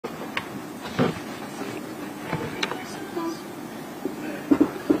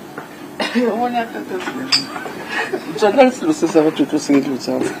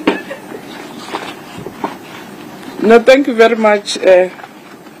No, thank you very much,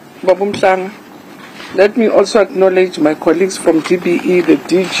 Babu Mhlanga. Let me also acknowledge my colleagues from DBE, the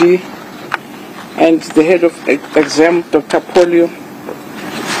DG, and the head of exam, Dr. Polio.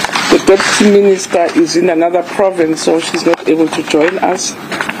 The Deputy Minister is in another province, so she's not able to join us.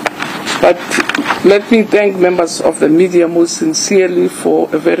 But let me thank members of the media most sincerely for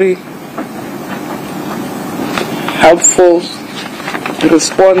a very helpful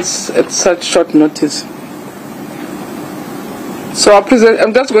response at such short notice. So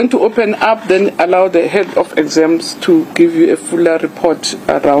I'm just going to open up, then allow the head of exams to give you a fuller report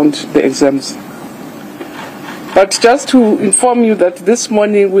around the exams. But just to inform you that this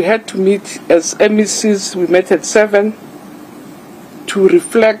morning we had to meet as NSCs. We met at 7 to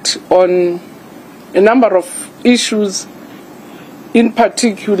reflect on a number of issues, in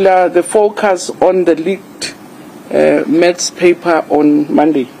particular the focus on the leaked maths paper on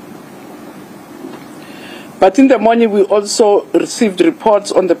Monday. But in the morning we also received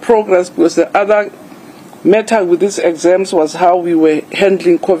reports on the progress, because the other matter with these exams was how we were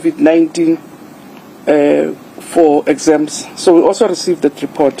handling COVID-19 for exams. So we also received that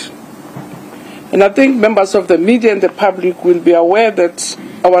report. And I think members of the media and the public will be aware that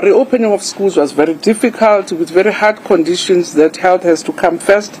our reopening of schools was very difficult, with very hard conditions, that health has to come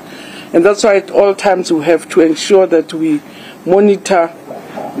first. And that's why at all times we have to ensure that we monitor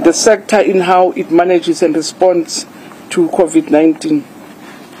the sector in how it manages and responds to COVID-19.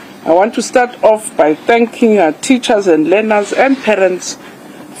 I want to start off by thanking our teachers and learners and parents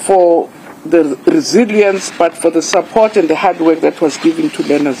for the resilience, but for the support and the hard work that was given to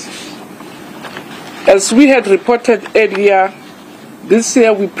learners. As we had reported earlier, this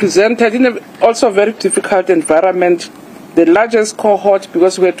year we presented in also a very difficult environment the largest cohort,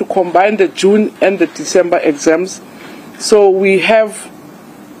 because we had to combine the June and the December exams. So we have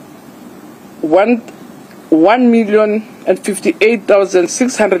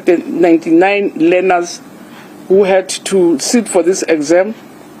 1,058,699 learners who had to sit for this exam.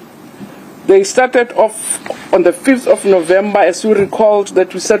 They started off on the 5th of November, as you recalled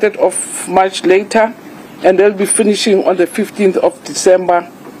that we started off much later, and they'll be finishing on the 15th of December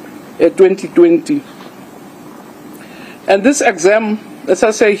 2020. And this exam, as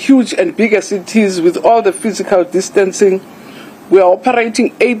I say, huge and big as it is, with all the physical distancing, we are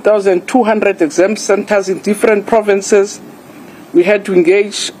operating 8,200 exam centers in different provinces. We had to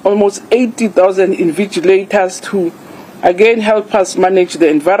engage almost 80,000 invigilators to again help us manage the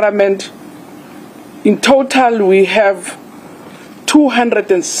environment. In total, we have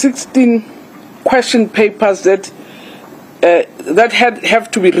 216 question papers that have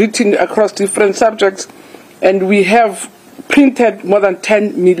to be written across different subjects, and we have printed more than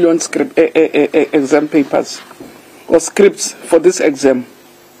 10 million exam papers or scripts for this exam.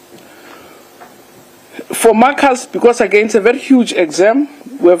 For markers, because again it's a very huge exam,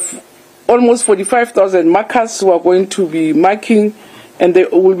 we have almost 45,000 markers who are going to be marking, and they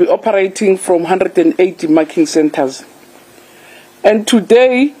will be operating from 180 marking centers. And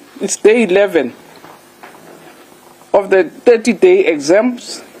today it's day 11 of the 30-day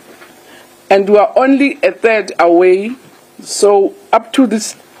exams, and we are only a third away. So up to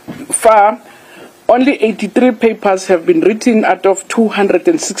this far, only 83 papers have been written out of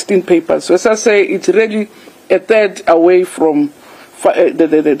 216 papers. So as I say, it's really a third away from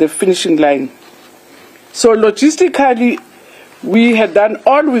the finishing line. So logistically, we had done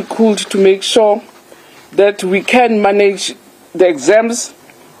all we could to make sure that we can manage the exams.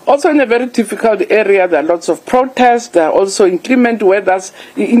 Also in a very difficult area, there are lots of protests, there are also inclement weather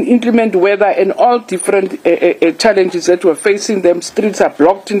and all different challenges that we're facing them. Streets are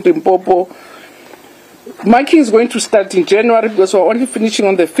blocked in Limpopo. Marking is going to start in January, because we're only finishing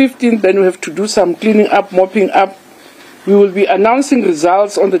on the 15th, then we have to do some cleaning up, mopping up. We will be announcing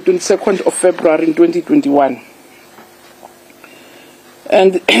results on the 22nd of February in 2021.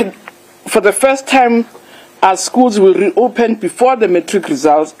 And for the first time, our schools will reopen before the matric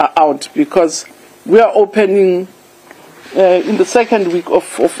results are out, because we are opening in the second week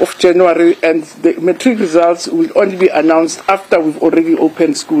of January, and the matric results will only be announced after we've already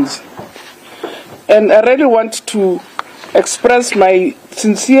opened schools. And I really want to express my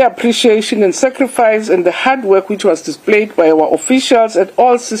sincere appreciation and sacrifice and the hard work which was displayed by our officials at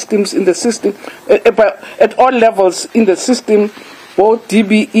all systems in the system, at all levels in the system, both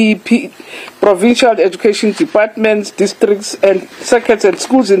DBE, provincial education departments, districts, and circuits and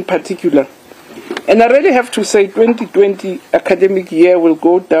schools in particular. And I really have to say 2020 academic year will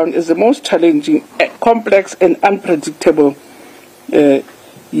go down as the most challenging, complex, and unpredictable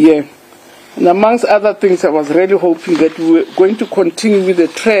year. And amongst other things, I was really hoping that we were going to continue with the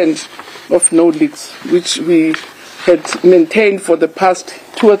trend of no leaks, which we had maintained for the past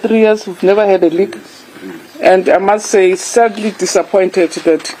 2 or 3 years. We've never had a leak. And I must say, sadly disappointed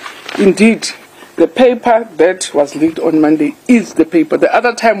that indeed the paper that was leaked on Monday is the paper. The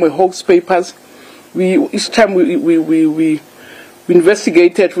other time we hoaxed papers, each time we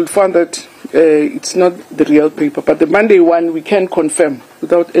investigated, we found that it's not the real paper. But the Monday one, we can confirm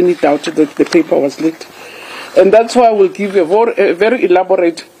without any doubt that the paper was leaked. And that's why we'll give a very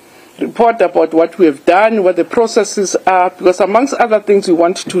elaborate report about what we have done, what the processes are, because amongst other things we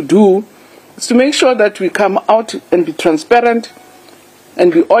want to do is to make sure that we come out and be transparent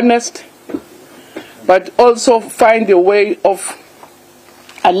and be honest, but also find a way of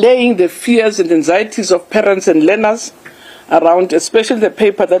allaying the fears and anxieties of parents and learners around, especially the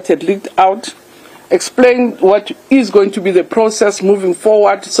paper that had leaked out, explain what is going to be the process moving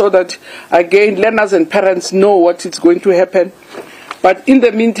forward so that, again, learners and parents know what is going to happen. But in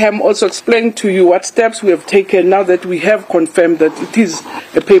the meantime, also explain to you what steps we have taken now that we have confirmed that it is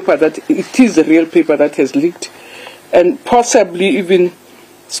a paper, that it is a real paper that has leaked, and possibly even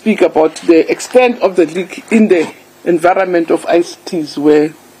speak about the extent of the leak in the environment of ICTs,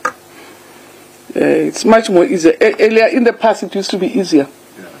 where it's much more easier. Earlier in the past, it used to be easier.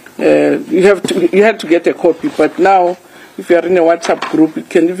 You had to get a copy, but now, if you are in a WhatsApp group, it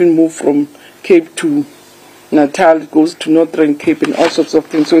can even move from Cape to Natal, it goes to Northern Cape and all sorts of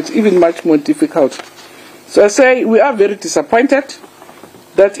things, so it's even much more difficult. So I say we are very disappointed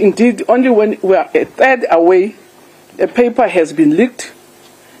that indeed only when we are a third away, a paper has been leaked,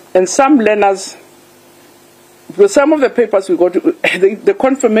 and some learners, because some of the papers we got, the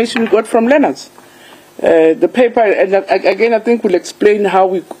confirmation we got from learners. The paper, and again I think we'll explain how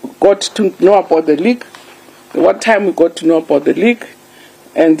we got to know about the leak, what time we got to know about the leak,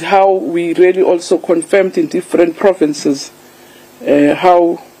 and how we really also confirmed in different provinces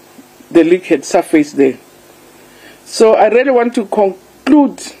how the leak had surfaced there. So I really want to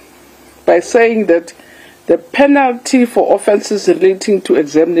conclude by saying that the penalty for offences relating to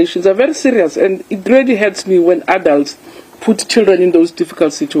examinations are very serious, and it really hurts me when adults put children in those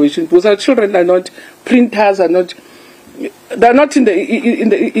difficult situations, because our children are not printers, they're not in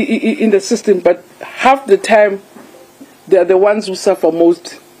the system, but half the time they are the ones who suffer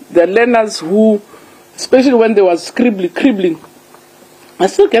most. The learners who, especially when they were scribbling, I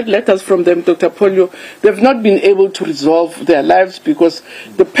still get letters from them, Dr. Polio. They've not been able to resolve their lives because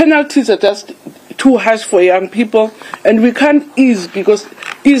the penalties are just too harsh for young people, and we can't ease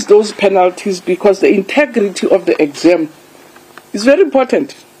those penalties because the integrity of the exam is very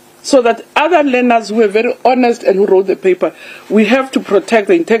important. So that other learners who are very honest and who wrote the paper, we have to protect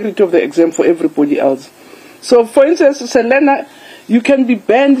the integrity of the exam for everybody else. So, for instance, as a learner, you can be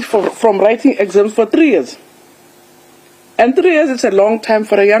banned from writing exams for 3 years. And 3 years is a long time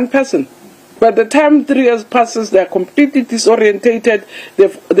for a young person. By the time 3 years passes, they are completely disorientated,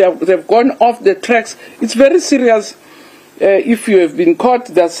 they've gone off the tracks. It's very serious if you have been caught.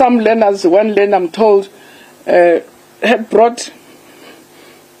 There are some learners, one learner I'm told, had brought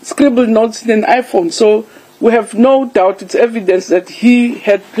scribbled notes in an iPhone. So we have no doubt, it's evidence that he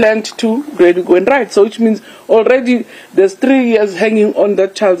had planned to really go and write. So which means already there's 3 years hanging on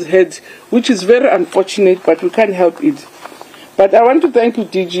that child's head, which is very unfortunate, but we can't help it. But I want to thank you,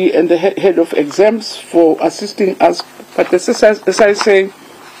 DG, and the head of exams for assisting us. But as I say,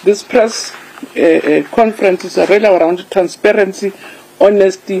 this press conference is really around transparency,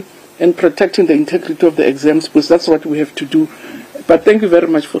 honesty, and protecting the integrity of the exams, because that's what we have to do. But thank you very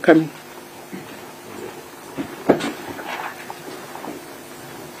much for coming.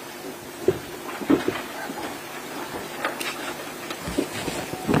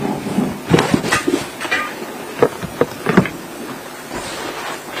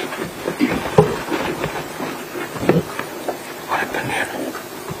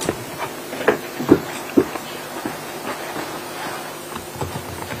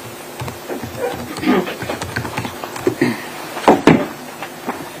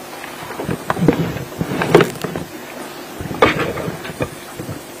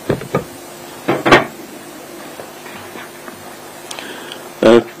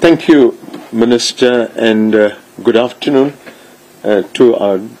 Thank you, Minister, and good afternoon to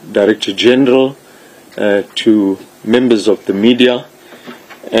our Director General, to members of the media.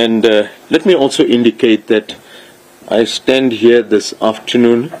 And let me also indicate that I stand here this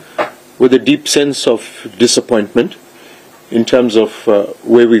afternoon with a deep sense of disappointment in terms of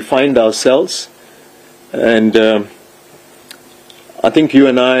where we find ourselves. And I think you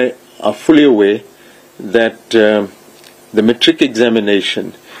and I are fully aware that the matric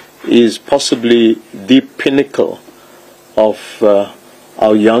examination is possibly the pinnacle of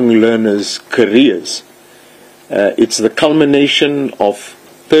our young learners' careers. It's the culmination of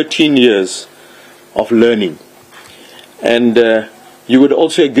 13 years of learning. And you would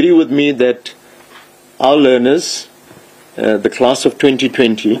also agree with me that our learners, the class of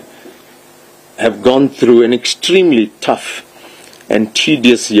 2020, have gone through an extremely tough and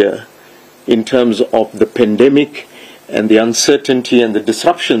tedious year in terms of the pandemic and the uncertainty and the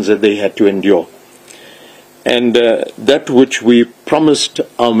disruptions that they had to endure. And that which we promised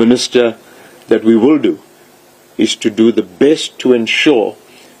our minister that we will do is to do the best to ensure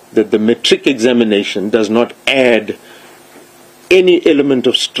that the matric examination does not add any element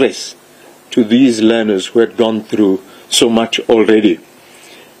of stress to these learners who had gone through so much already.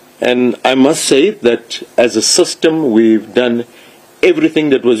 And I must say that as a system, we've done everything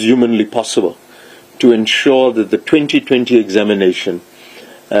that was humanly possible to ensure that the 2020 examination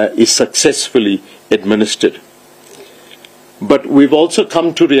is successfully administered. But we've also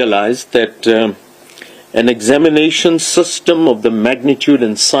come to realize that an examination system of the magnitude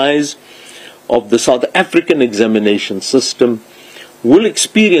and size of the South African examination system will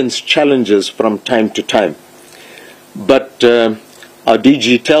experience challenges from time to time. But our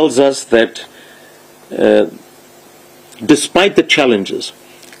DG tells us that despite the challenges,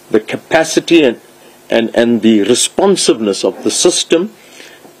 the capacity and the responsiveness of the system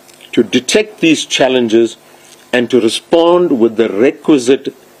to detect these challenges and to respond with the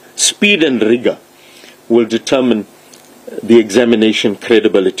requisite speed and rigor will determine the examination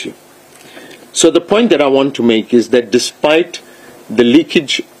credibility. So the point that I want to make is that despite the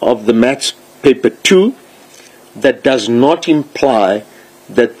leakage of the maths paper 2, that does not imply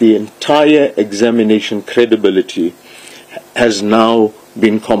that the entire examination credibility has now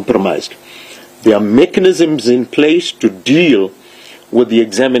been compromised. There are mechanisms in place to deal with the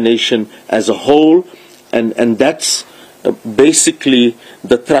examination as a whole, and that's basically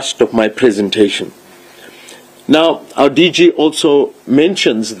the thrust of my presentation. Now, our DG also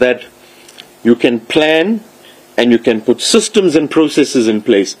mentions that you can plan and you can put systems and processes in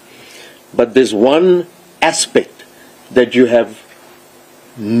place, but there's one aspect that you have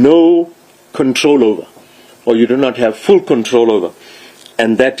no control over, or you do not have full control over,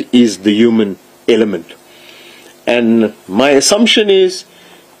 and that is the human element. And my assumption is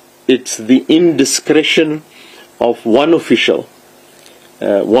it's the indiscretion of one official,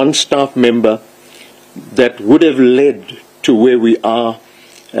 one staff member, that would have led to where we are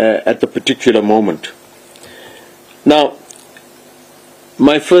at the particular moment. Now,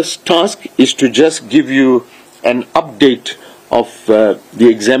 my first task is to just give you an update of the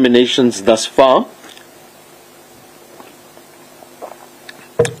examinations thus far.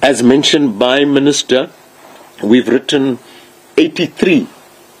 As mentioned by Minister, we've written 83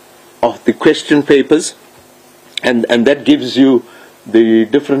 of the question papers, and that gives you the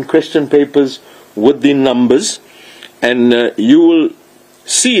different question papers with the numbers, and you will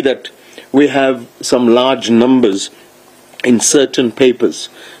see that we have some large numbers in certain papers,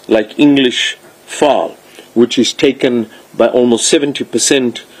 like English FAL, which is taken by almost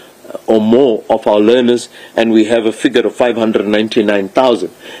 70% or more of our learners, and we have a figure of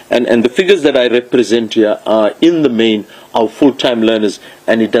 599,000. And the figures that I represent here are in the main our full-time learners,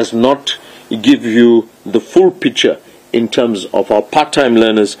 and it does not give you the full picture in terms of our part-time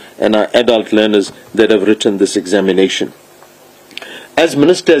learners and our adult learners that have written this examination. As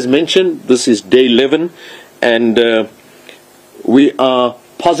Minister has mentioned, this is day 11, and we are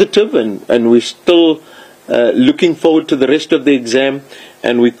positive, and we're still looking forward to the rest of the exam,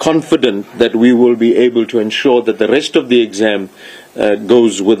 and we're confident that we will be able to ensure that the rest of the exam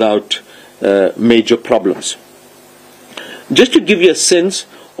goes without major problems. Just to give you a sense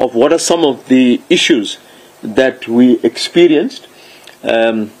of what are some of the issues that we experienced,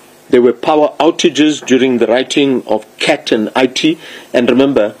 there were power outages during the writing of CAT and IT, and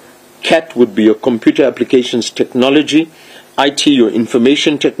remember, CAT would be your computer applications technology, IT your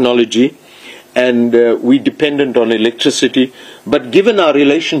information technology, and we dependent on electricity. But given our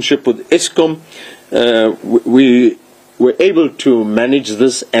relationship with Eskom, we were able to manage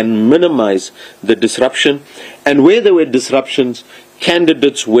this and minimize the disruption. And where there were disruptions,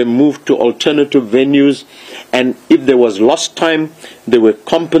 candidates were moved to alternative venues, and if there was lost time, they were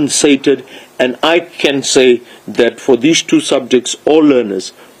compensated. And I can say that for these two subjects, all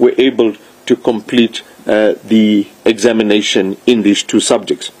learners were able to complete the examination in these two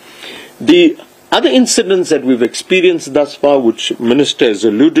subjects. The other incidents that we've experienced thus far, which Minister has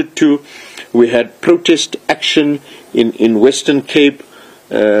alluded to, we had protest action in Western Cape,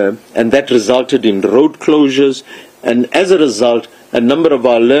 and that resulted in road closures, and as a result, a number of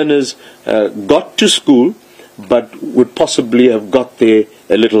our learners got to school, but would possibly have got there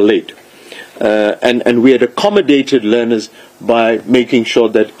a little late. And we had accommodated learners by making sure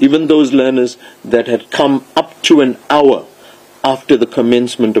that even those learners that had come up to an hour after the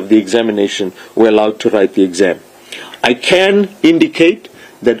commencement of the examination were allowed to write the exam. I can indicate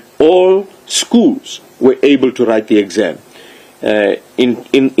that all schools were able to write the exam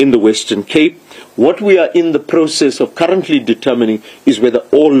in the Western Cape. What we are in the process of currently determining is whether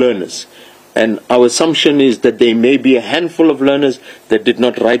all learners, and our assumption is that there may be a handful of learners that did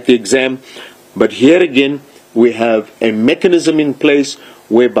not write the exam, but here again we have a mechanism in place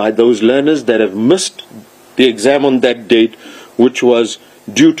whereby those learners that have missed the exam on that date, which was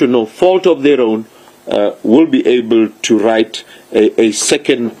due to no fault of their own, will be able to write a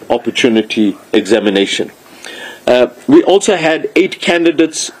second opportunity examination. We also had 8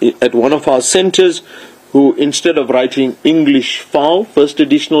 candidates at one of our centers who, instead of writing English FAL, first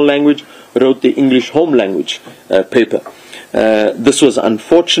additional language, wrote the English home language paper. This was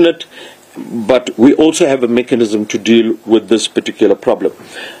unfortunate, but we also have a mechanism to deal with this particular problem.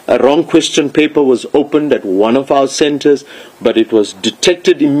 A wrong question paper was opened at one of our centers, but it was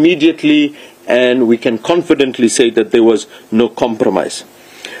detected immediately, and we can confidently say that there was no compromise.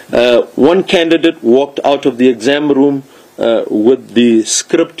 One candidate walked out of the exam room with the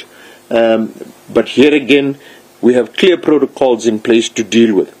script, but here again we have clear protocols in place to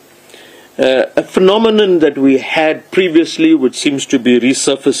deal with. A phenomenon that we had previously, which seems to be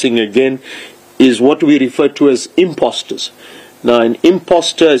resurfacing again, is what we refer to as imposters. Now, an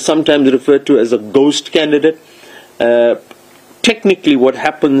imposter is sometimes referred to as a ghost candidate. Technically, what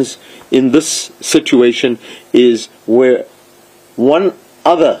happens in this situation is where one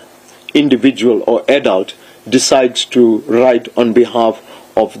other individual or adult decides to write on behalf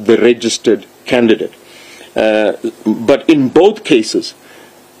of the registered candidate. But in both cases,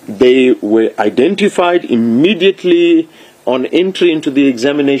 they were identified immediately on entry into the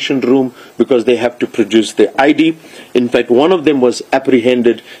examination room because they have to produce their ID. In fact, one of them was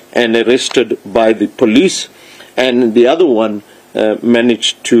apprehended and arrested by the police, and the other one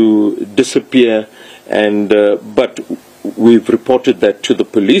managed to disappear, and but we've reported that to the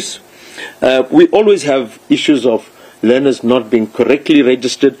police. We always have issues of learners not being correctly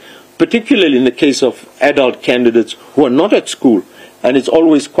registered, particularly in the case of adult candidates who are not at school, and it's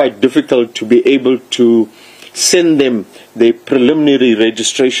always quite difficult to be able to send them the preliminary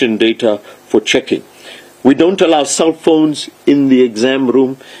registration data for checking. We don't allow cell phones in the exam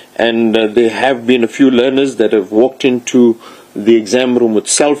room, and there have been a few learners that have walked into the exam room with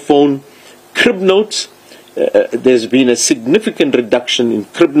cell phone. Crib notes, there's been a significant reduction in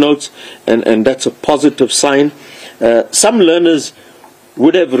crib notes, and that's a positive sign. Some learners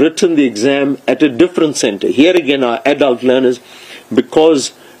would have written the exam at a different center. Here again, our adult learners,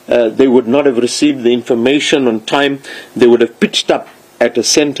 because they would not have received the information on time, they would have pitched up at a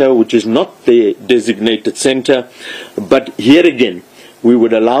center which is not the designated center. But here again, we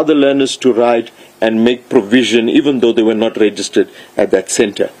would allow the learners to write and make provision even though they were not registered at that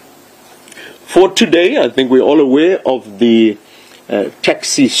center. For today, I think we're all aware of the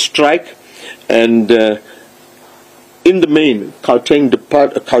taxi strike, and in the main, Gauteng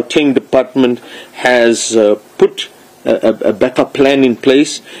Department has put a backup plan in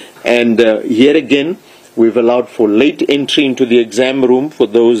place, and here again we've allowed for late entry into the exam room for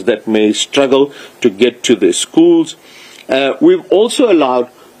those that may struggle to get to their schools. We've also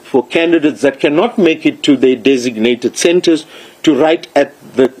allowed for candidates that cannot make it to their designated centers to write at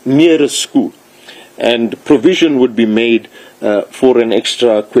the nearest school, and provision would be made for an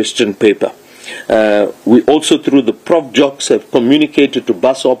extra question paper. We also, through the Prof Jocks, have communicated to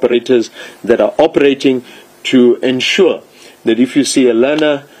bus operators that are operating to ensure that if you see a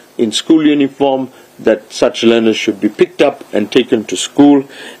learner in school uniform, that such learners should be picked up and taken to school.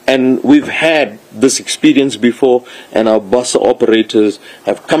 And we've had this experience before, and our bus operators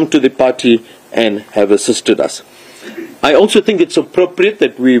have come to the party and have assisted us. I also think it's appropriate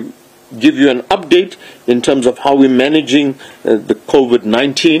that we give you an update in terms of how we're managing the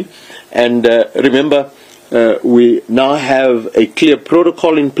COVID-19. And remember, we now have a clear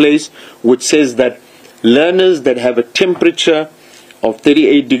protocol in place which says that learners that have a temperature of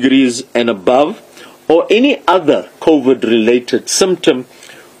 38 degrees and above, or any other COVID-related symptom,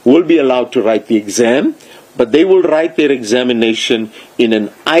 will be allowed to write the exam, but they will write their examination in an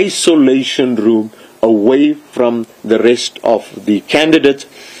isolation room away from the rest of the candidates.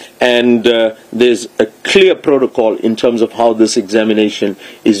 And there's a clear protocol in terms of how this examination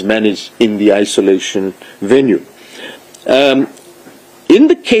is managed in the isolation venue. In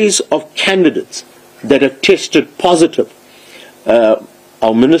the case of candidates that have tested positive,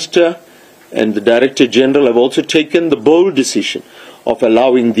 Our Minister and the Director General have also taken the bold decision of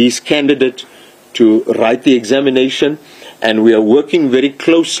allowing these candidates to write the examination, and we are working very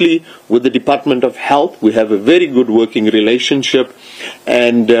closely with the Department of Health. We have a very good working relationship,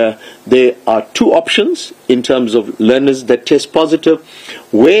 and there are two options in terms of learners that test positive.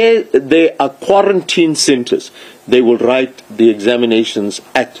 Where there are quarantine centers, they will write the examinations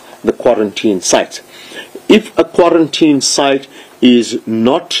at the quarantine site. If a quarantine site is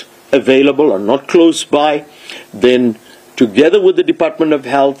not available or not close by, then together with the Department of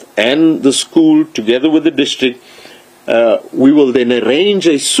Health and the school, together with the district, we will then arrange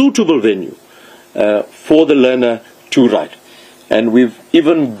a suitable venue for the learner to write. And we've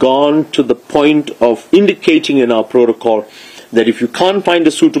even gone to the point of indicating in our protocol that if you can't find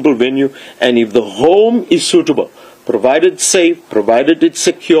a suitable venue, and if the home is suitable, provided safe, provided it's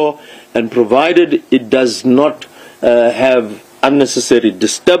secure, and provided it does not have unnecessary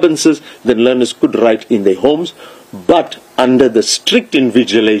disturbances, then learners could write in their homes, but under the strict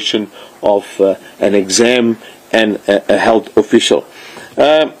invigilation of an exam and a health official.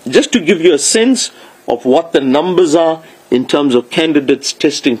 Just to give you a sense of what the numbers are in terms of candidates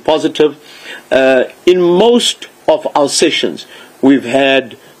testing positive, in most of our sessions we've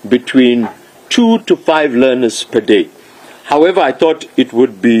had between 2 to 5 learners per day. However, I thought it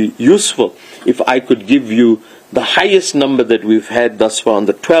would be useful if I could give you the highest number that we've had thus far on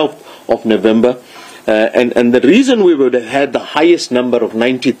the 12th of November. And the reason we would have had the highest number of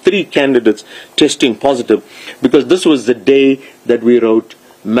 93 candidates testing positive, because this was the day that we wrote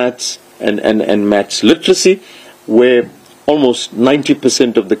maths and maths literacy, where almost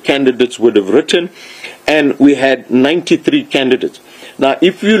 90% of the candidates would have written, and we had 93 candidates. Now,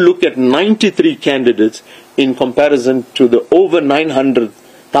 if you look at 93 candidates in comparison to the over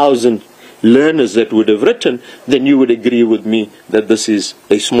 900,000 learners that would have written, then you would agree with me that this is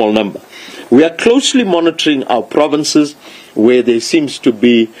a small number. We are closely monitoring our provinces where there seems to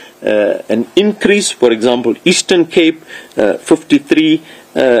be an increase. For example, Eastern Cape, 53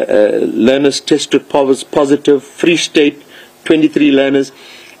 learners tested positive, Free State, 23 learners.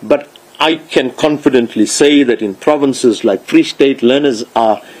 But I can confidently say that in provinces like Free State, learners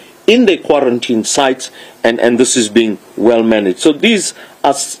are in their quarantine sites, and this is being well managed. So these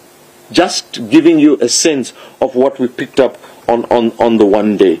are just giving you a sense of what we picked up on the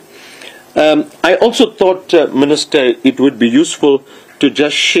one day. I also thought, Minister, it would be useful to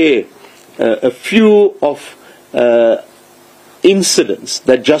just share a few of incidents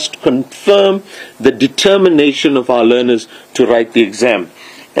that just confirm the determination of our learners to write the exam.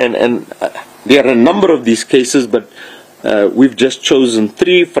 And there are a number of these cases, but we've just chosen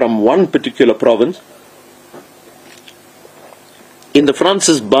 3 from one particular province. In the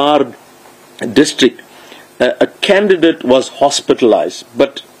Francis Baard district, a candidate was hospitalized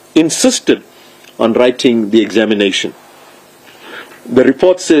but insisted on writing the examination. The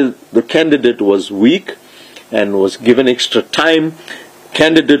report says the candidate was weak and was given extra time.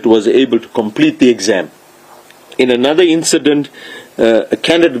 Candidate was able to complete the exam. In another incident, a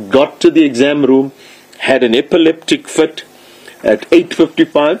candidate got to the exam room, had an epileptic fit at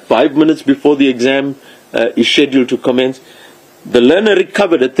 8:55, 5 minutes before the exam is scheduled to commence. The learner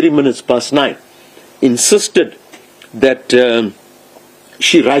recovered at 3 minutes past 9, insisted that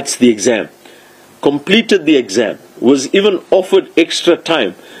she writes the exam, completed the exam, was even offered extra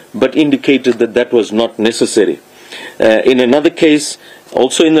time, but indicated that that was not necessary. In another case,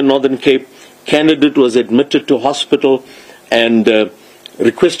 also in the Northern Cape, candidate was admitted to hospital and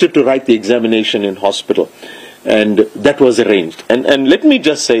requested to write the examination in hospital, and that was arranged. And let me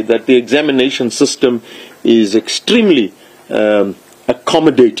just say that the examination system is extremely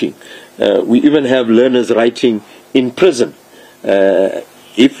accommodating. We even have learners writing in prison.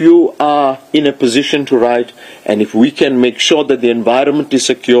 If you are in a position to write, and if we can make sure that the environment is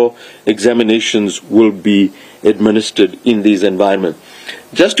secure, examinations will be administered in these environments.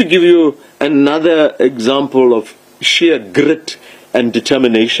 Just to give you another example of sheer grit and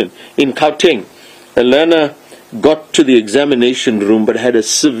determination, in Gauteng, a learner got to the examination room but had a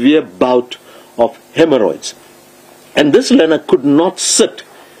severe bout of hemorrhoids. And this learner could not sit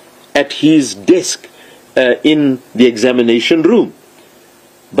at his desk in the examination room.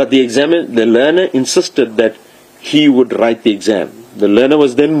 But the learner insisted that he would write the exam. The learner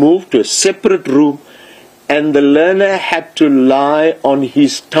was then moved to a separate room, and the learner had to lie on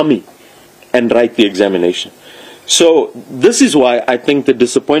his tummy and write the examination. So this is why I think the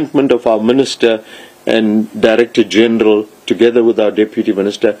disappointment of our Minister and Director General, together with our Deputy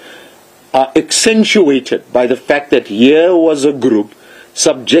Minister, are accentuated by the fact that here was a group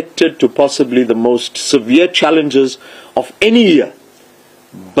subjected to possibly the most severe challenges of any year,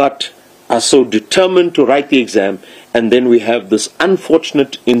 but are so determined to write the exam, and then we have this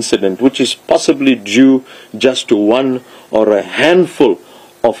unfortunate incident, which is possibly due just to one or a handful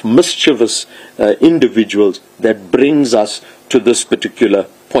of mischievous individuals, that brings us to this particular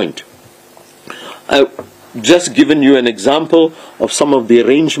point. I've just given you an example of some of the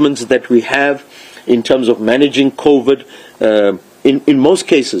arrangements that we have in terms of managing COVID. In most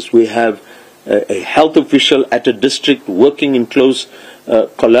cases, we have a health official at a district working in close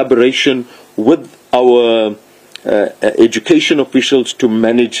collaboration with our education officials to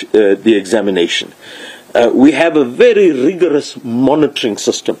manage the examination. We have a very rigorous monitoring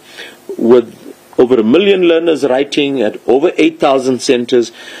system with over 1 million learners writing at over 8,000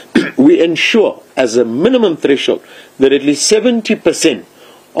 centers. We ensure as a minimum threshold that at least 70%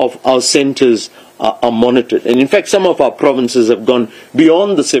 of our centers are monitored. And in fact, some of our provinces have gone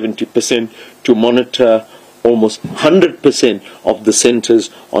beyond the 70% to monitor almost 100% of the centers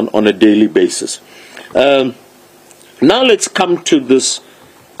on a daily basis. Now let's come to this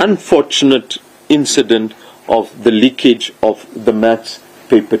unfortunate incident of the leakage of the maths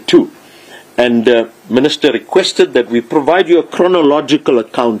paper 2. And Minister requested that we provide you a chronological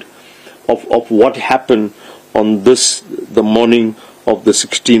account of what happened on the morning of the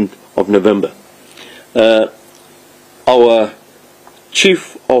 16th of November. Our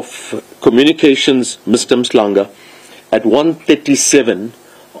Chief of Communications, Mr. Mslanga, at 1:37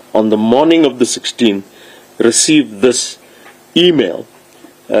 on the morning of the 16th, received this email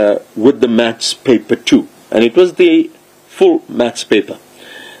with the maths paper 2. And it was the full maths paper.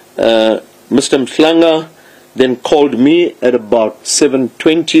 Mr. Mslanga then called me at about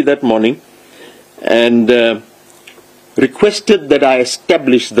 7:20 that morning and requested that I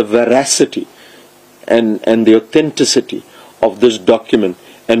establish the veracity and the authenticity of this document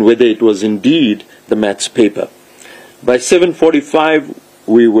and whether it was indeed the maths paper. By 7:45,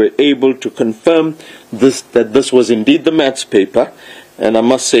 we were able to confirm that this was indeed the maths paper, and I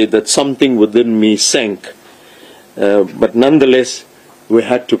must say that something within me sank. But nonetheless, we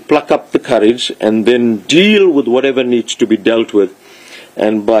had to pluck up the courage and then deal with whatever needs to be dealt with.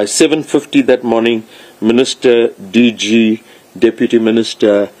 And by 7:50 that morning, Minister, DG, Deputy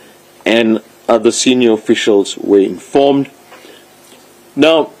Minister, and other senior officials were informed.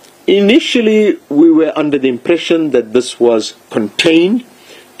 Now, initially, we were under the impression that this was contained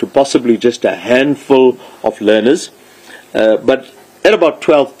to possibly just a handful of learners. But at about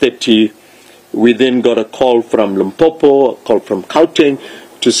 12:30, we then got a call from Limpopo, a call from Gauteng,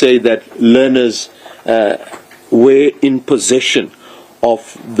 to say that learners were in possession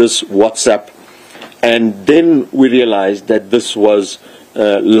of this WhatsApp. And then we realized that this was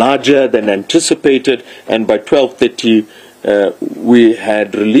larger than anticipated, and by 12:30, we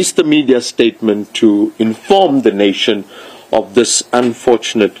had released the media statement to inform the nation of this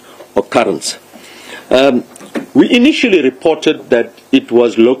unfortunate occurrence. We initially reported that it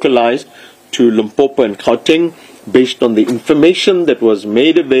was localized to Limpopo and Gauteng based on the information that was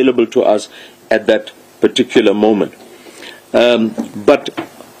made available to us at that particular moment. But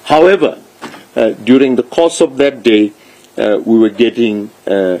however, during the course of that day, we were getting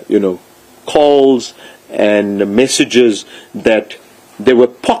calls and messages that there were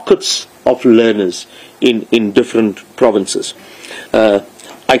pockets of learners in different provinces.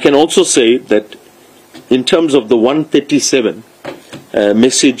 I can also say that in terms of the 137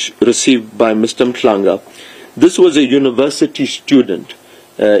 message received by Mr. Mhlanga, this was a university student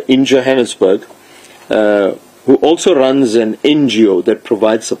in Johannesburg who also runs an NGO that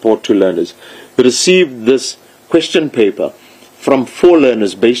provides support to learners, received this question paper from 4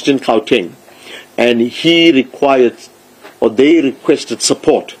 learners based in Gauteng, and they requested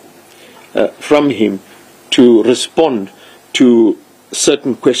support from him to respond to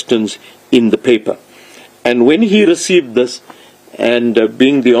certain questions in the paper. And when he received this, and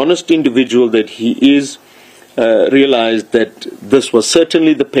being the honest individual that he is, realized that this was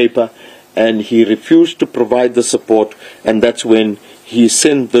certainly the paper, and he refused to provide the support, and that's when he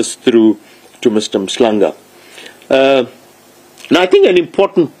sent this through to Mr. Mslanga. Now, I think an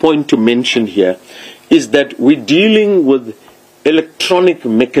important point to mention here is that we're dealing with electronic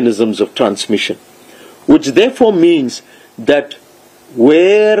mechanisms of transmission, which therefore means that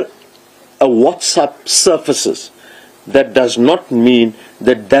where a WhatsApp surfaces, that does not mean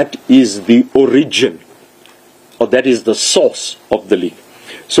that that is the origin or that is the source of the leak.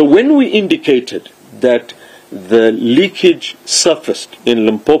 So when we indicated that the leakage surfaced in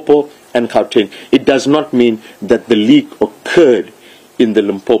Limpopo and Gauteng, it does not mean that the leak occurred in the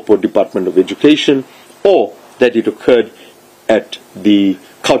Limpopo Department of Education or that it occurred at the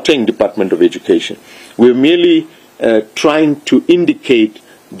Gauteng Department of Education. We're merely trying to indicate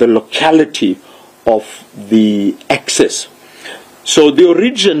the locality of the access. So the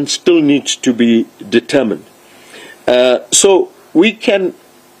origin still needs to be determined. So we can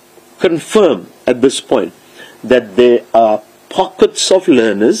confirm at this point that there are pockets of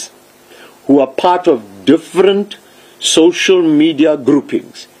learners who are part of different social media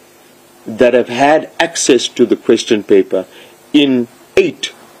groupings that have had access to the question paper in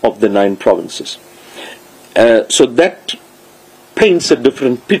 8 of the 9 provinces. So that paints a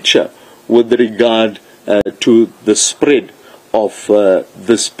different picture with regard to the spread of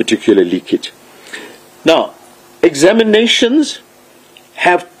this particular leakage. Now, examinations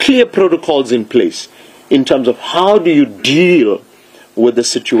have clear protocols in place in terms of how do you deal with a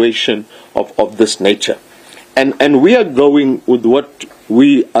situation of this nature. And we are going with what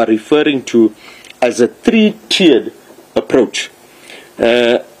we are referring to as a 3-tiered approach.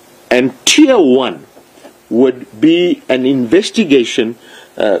 And tier 1 would be an investigation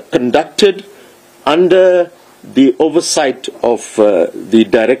conducted under the oversight of the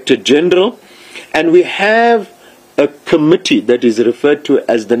Director General, and we have a committee that is referred to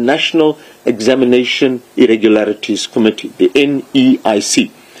as the National Examination Irregularities Committee, the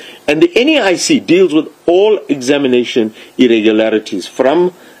NEIC. And the NEIC deals with all examination irregularities,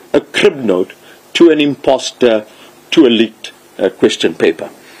 from a crib note to an imposter to a leaked question paper.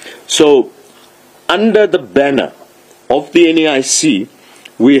 So, under the banner of the NEIC,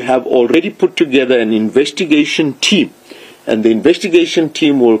 we have already put together an investigation team, and the investigation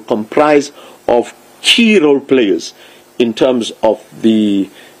team will comprise of key role players in terms of the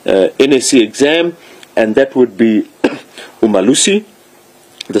NSC exam, and that would be Umalusi,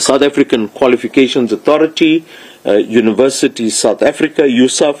 the South African Qualifications Authority, University South Africa,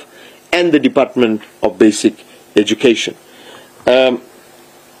 USAF, and the Department of Basic Education.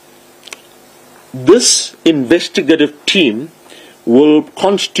 This investigative team will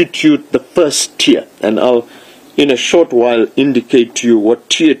constitute the first tier, and I'll in a short while indicate to you what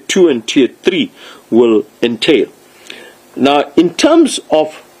tier 2 and tier 3 will entail. Now, in terms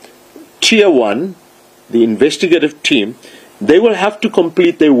of tier 1, the investigative team, they will have to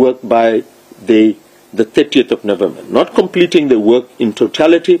complete their work by the 30th of November, not completing their work in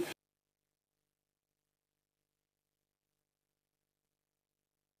totality.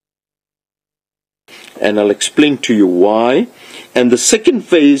 And I'll explain to you why. And the second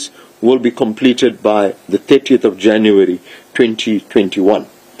phase will be completed by the 30th of January 2021.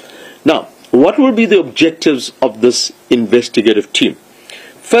 Now, what will be the objectives of this investigative team?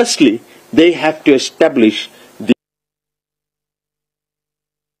 Firstly, they have to establish the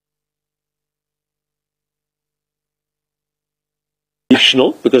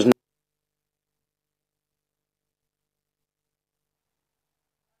national, because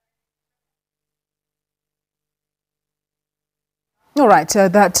all right,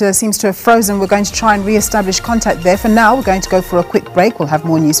 that seems to have frozen. We're going to try and re-establish contact there. For now, we're going to go for a quick break. We'll have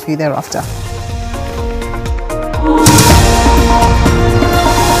more news for you thereafter.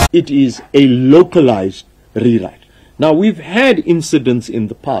 It is a localized rewrite. Now, we've had incidents in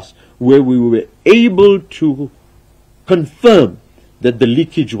the past where we were able to confirm that the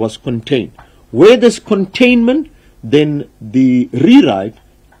leakage was contained. Where there's containment, then the rewrite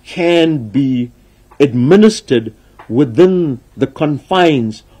can be administered within the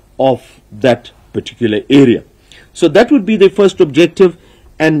confines of that particular area. So that would be the first objective,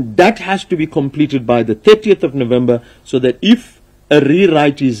 and that has to be completed by the 30th of November, so that if a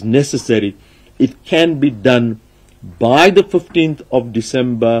rewrite is necessary, it can be done by the 15th of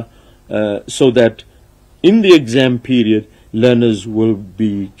December, so that in the exam period, learners will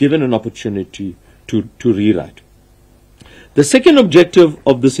be given an opportunity to rewrite. The second objective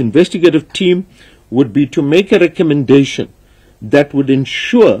of this investigative team would be to make a recommendation that would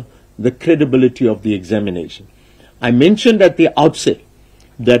ensure the credibility of the examination. I mentioned at the outset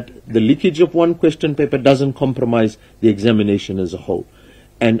that the leakage of one question paper doesn't compromise the examination as a whole.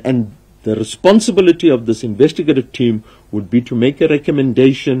 And the responsibility of this investigative team would be to make a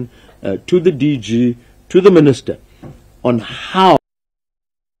recommendation to the DG, to the Minister, on how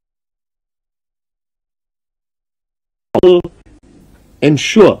to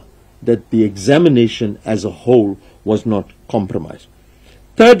ensure that the examination as a whole was not compromised.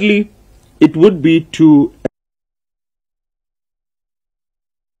 Thirdly, it would be to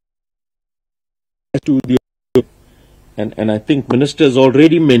the and I think Minister has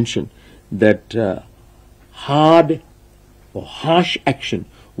already mentioned that hard or harsh action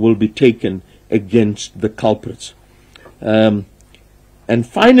will be taken against the culprits. And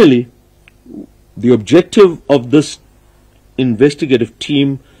finally, the objective of this investigative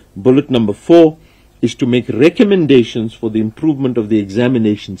team, bullet number 4, is to make recommendations for the improvement of the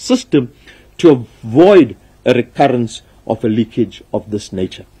examination system to avoid a recurrence of a leakage of this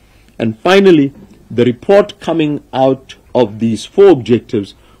nature. And finally, the report coming out of these 4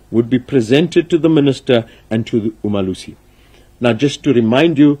 objectives would be presented to the Minister and to the Umalusi. Now, just to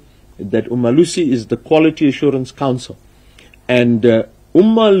remind you that Umalusi is the Quality Assurance Council, and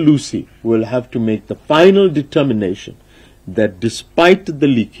Umalusi will have to make the final determination that despite the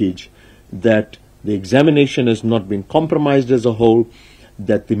leakage, that the examination has not been compromised as a whole,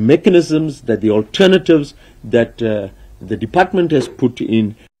 that the mechanisms, that the alternatives that the department has put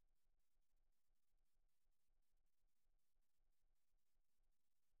in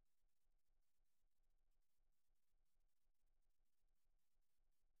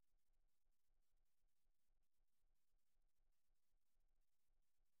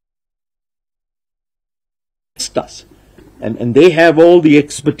us, and they have all the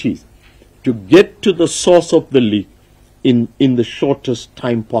expertise to get to the source of the leak in the shortest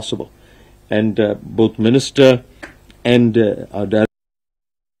time possible. And both Minister and our director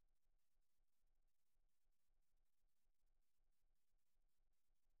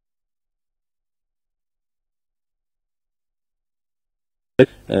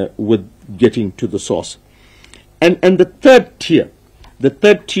with getting to the source. And the third tier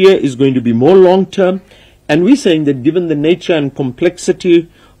is going to be more long-term. And we're saying that given the nature and complexity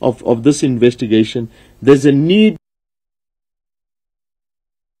of this investigation, there's a need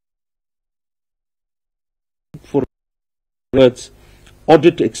for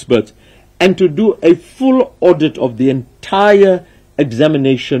audit experts, and to do a full audit of the entire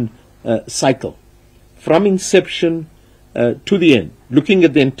examination cycle, from inception to the end, looking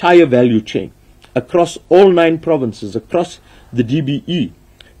at the entire value chain across all 9 provinces, across the DBE,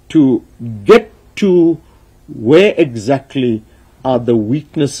 to get to where exactly are the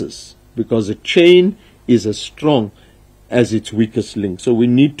weaknesses, because a chain is as strong as its weakest link. So we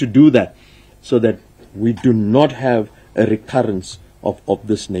need to do that so that we do not have a recurrence of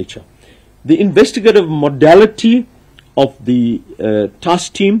this nature. The investigative modality of the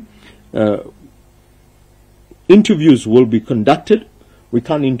task team, interviews will be conducted. We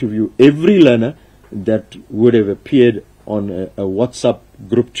can't interview every learner that would have appeared on a WhatsApp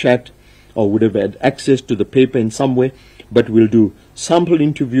group chat or would have had access to the paper in some way, but we'll do sample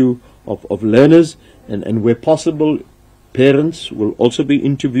interview of learners, and where possible, parents will also be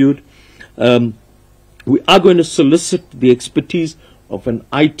interviewed. We are going to solicit the expertise of an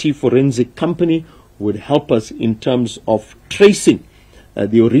IT forensic company who would help us in terms of tracing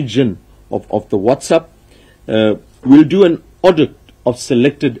the origin of the WhatsApp. We'll do an audit of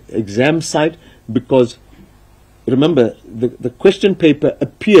selected exam site, because remember, the question paper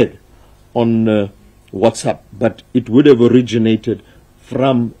appeared on WhatsApp, but it would have originated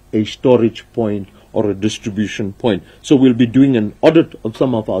from a storage point or a distribution point. So we'll be doing an audit of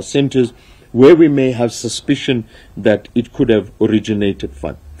some of our centers where we may have suspicion that it could have originated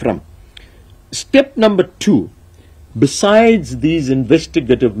from. Step number 2, besides these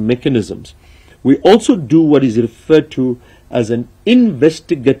investigative mechanisms, we also do what is referred to as an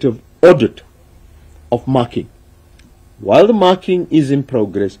investigative audit of marking. While the marking is in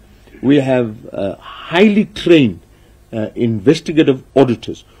progress, we have highly trained investigative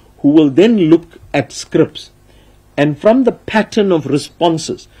auditors who will then look at scripts, and from the pattern of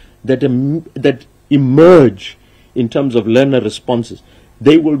responses that emerge in terms of learner responses,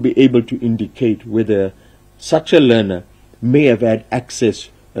 they will be able to indicate whether such a learner may have had access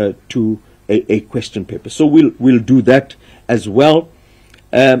to a question paper. So we'll do that as well.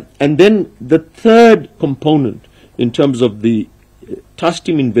 And then the third component in terms of the task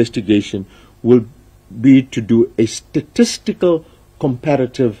team investigation will be to do a statistical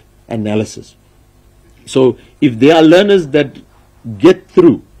comparative analysis. So if there are learners that get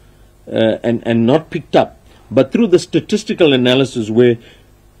through and not picked up, but through the statistical analysis where,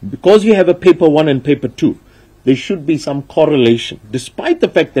 because you have a paper 1 and paper 2, there should be some correlation, despite the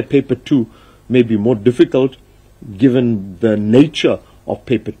fact that paper 2 may be more difficult given the nature of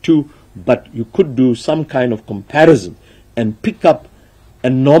paper 2, but you could do some kind of comparison and pick up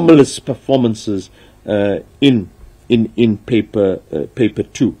anomalous performances in paper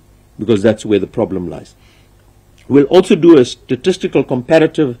 2, because that's where the problem lies. We'll also do a statistical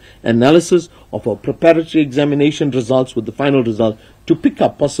comparative analysis of our preparatory examination results with the final result to pick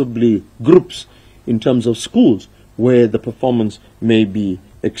up possibly groups in terms of schools where the performance may be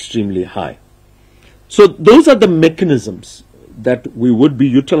extremely high. So those are the mechanisms that we would be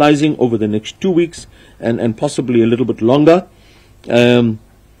utilizing over the next 2 weeks and possibly a little bit longer.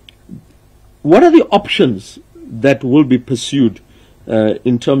 What are the options that will be pursued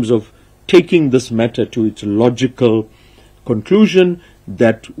in terms of taking this matter to its logical conclusion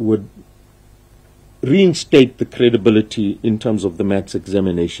that would reinstate the credibility in terms of the maths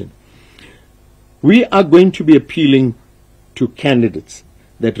examination. We are going to be appealing to candidates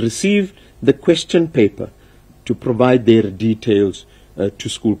that receive the question paper to provide their details to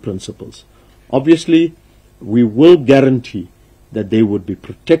school principals. Obviously, we will guarantee that they would be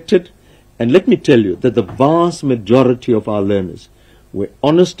protected, and let me tell you that the vast majority of our learners were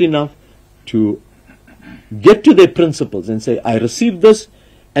honest enough to get to their principals and say, I received this,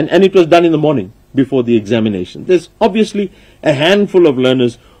 and it was done in the morning before the examination. There's obviously a handful of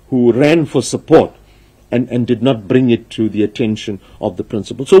learners who ran for support and did not bring it to the attention of the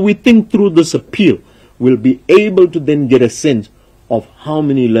principal. So we think through this appeal, we'll be able to then get a sense of how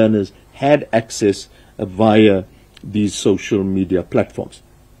many learners had access via these social media platforms.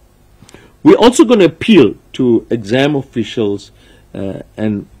 We're also going to appeal to exam officials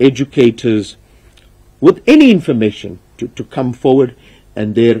and educators with any information to come forward,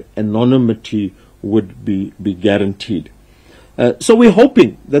 and their anonymity would be guaranteed. So we're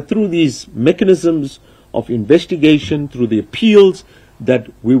hoping that through these mechanisms of investigation, through the appeals, that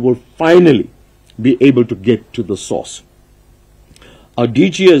we will finally be able to get to the source. Our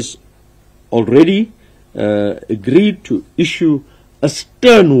DG has already agreed to issue a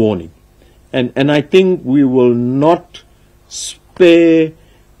stern warning, and I think we will not spare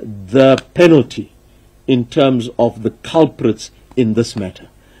the penalty in terms of the culprits in this matter,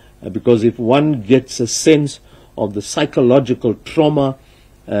 because if one gets a sense of the psychological trauma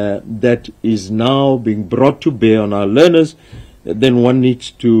that is now being brought to bear on our learners, then one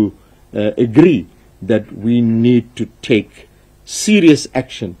needs to agree that we need to take serious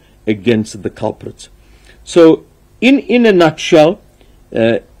action against the culprits. So in a nutshell,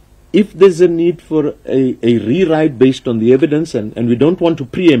 if there's a need for a rewrite based on the evidence, and we don't want to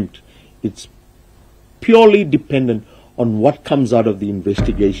preempt, it's purely dependent on what comes out of the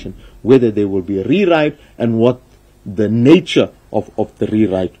investigation, whether there will be a rewrite and what the nature of the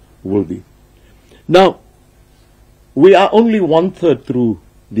rewrite will be. Now, we are only 1/3 through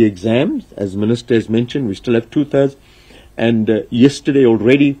the exams. As Minister has mentioned, we still have 2/3. And yesterday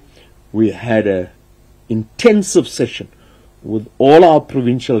already, we had an intensive session with all our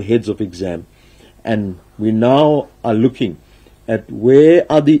provincial heads of exam. And we now are looking at where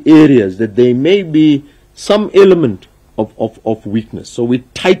are the areas that there may be some element of weakness. So we're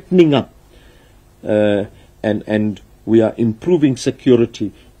tightening up and we are improving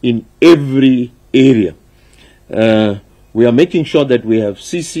security in every area. We are making sure that we have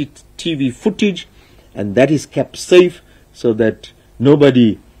CCTV footage, and that is kept safe so that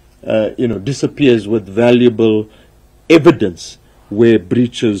nobody disappears with valuable evidence where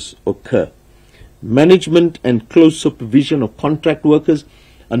breaches occur. Management and close supervision of contract workers.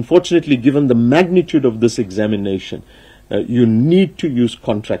 Unfortunately, given the magnitude of this examination, you need to use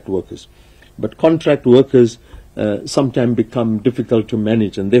contract workers. But contract workers sometimes become difficult to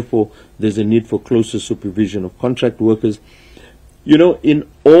manage, and therefore there's a need for closer supervision of contract workers. You know, in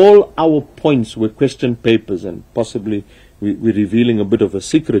all our points were question papers, and possibly we're revealing a bit of a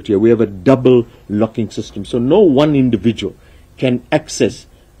secret here. We have a double locking system, so no one individual can access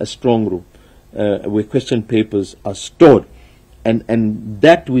a strong room where question papers are stored. And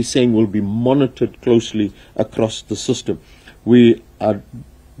that we're saying will be monitored closely across the system. We are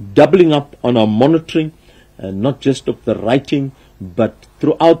doubling up on our monitoring, not just of the writing, but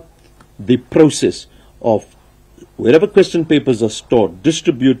throughout the process of wherever question papers are stored,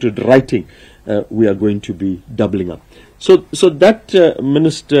 distributed, writing, we are going to be doubling up. So that,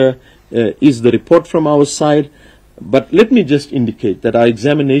 Minister, is the report from our side. But let me just indicate that our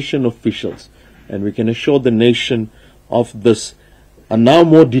examination officials, and we can assure the nation of this, are now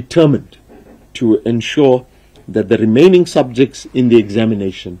more determined to ensure that the remaining subjects in the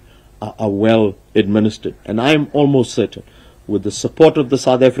examination are well administered. And I am almost certain, with the support of the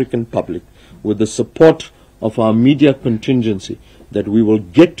South African public, with the support of our media contingency, that we will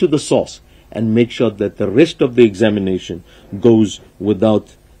get to the source and make sure that the rest of the examination goes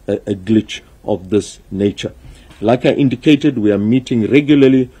without a glitch of this nature. Like I indicated, we are meeting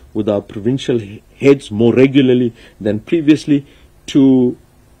regularly with our provincial heads, more regularly than previously, to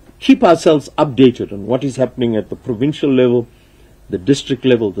keep ourselves updated on what is happening at the provincial level, the district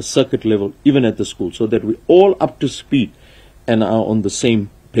level, the circuit level, even at the school, so that we're all up to speed and are on the same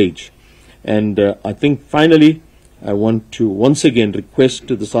page. And I think finally, I want to once again request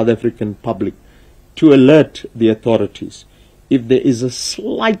to the South African public to alert the authorities if there is a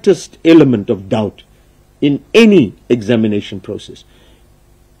slightest element of doubt in any examination process.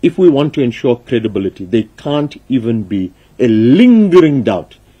 if we want to ensure credibility, there can't even be a lingering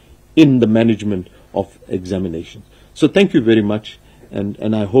doubt in the management of examinations. So thank you very much,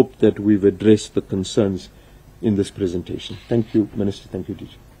 and I hope that we've addressed the concerns in this presentation. Thank you, Minister. Thank you,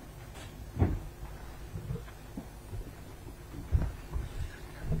 teacher.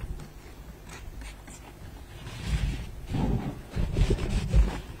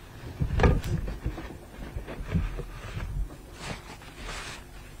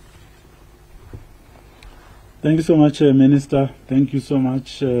 Thank you so much, Minister. Thank you so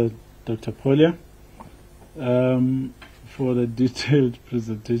much, Dr. Polia, for the detailed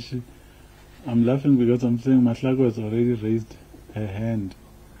presentation. I'm laughing because I'm saying Mahlago has already raised her hand,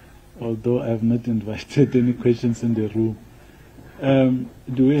 although I have not invited any questions in the room.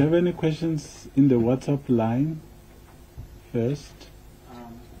 Do we have any questions in the WhatsApp line first?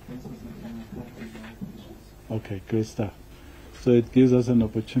 Okay, great stuff. So it gives us an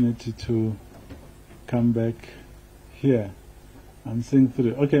opportunity to come back here. I'm seeing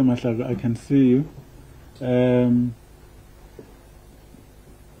through. Okay, Mahlago, I can see you.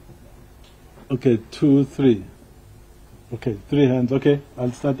 Okay, 2, 3. Okay, 3 hands. Okay,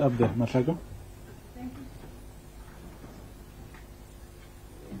 I'll start up there. Mahlago? Thank you.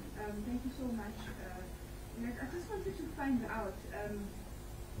 Thank you so much. I just wanted to find out,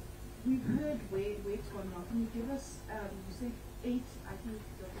 we've heard where it's gone wrong. Can you give us, you said 8, I think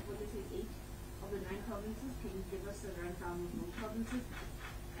Dr. Polia said 8 of the 9 provinces. Can you give us a rundown of those provinces?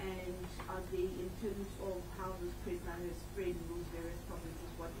 And are they, in terms of how this pipeline is spread in those various provinces,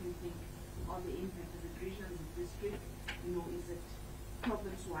 what do you think are the impacts of the regional district? You know, is it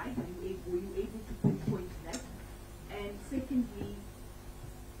province-wide? Were you able to pinpoint that? And secondly,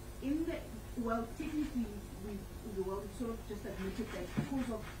 technically, the world sort of just admitted that because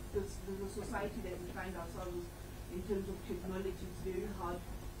of the society that we find ourselves in terms of technology, it's very hard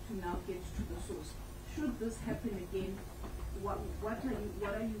to now get to the source. Should this happen again, what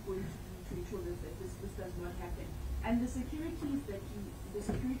are you going to do to ensure that this does not happen? And the security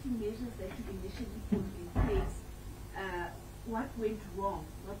measures that you initially put in place, what went wrong?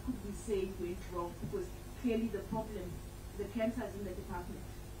 What could we say went wrong? Because clearly the cancer is in the department.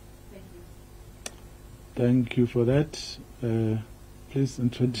 Thank you. Thank you for that. Please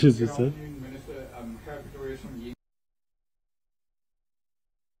introduce yourself. Good afternoon, Minister. Clarification from you.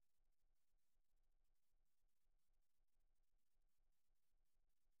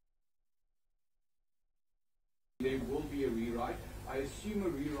 There will be a rewrite. I assume a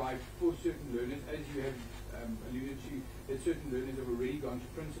rewrite for certain learners, as you have alluded to, that certain learners have already gone to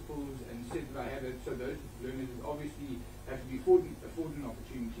principals and said that I have it. So those learners obviously have to be afforded an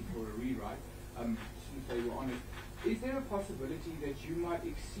opportunity for a rewrite, since they were honest. Is there a possibility that you might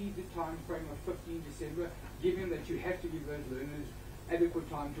exceed the time frame of 15 December, given that you have to give those learners adequate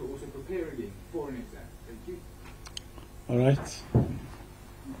time to also prepare again for an exam? Thank you. All right.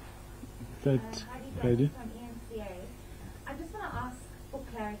 Heidi? From NSC. I just want to ask for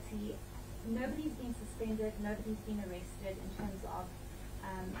clarity. Nobody's been suspended, nobody's been arrested in terms of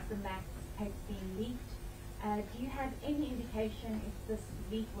the maths paper being leaked. Do you have any indication if this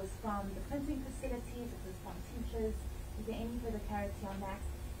leak was from the printing facilities, if it was from teachers? Is there any further clarity on that?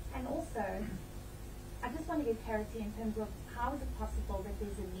 And also, I just want to get clarity in terms of how is it possible that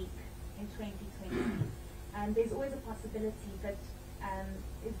there's a leak in 2020? There's always a possibility, but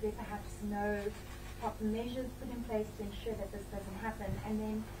is there perhaps no proper measures put in place to ensure that this doesn't happen? And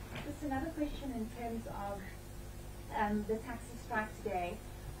then just another question in terms of the taxi strike today.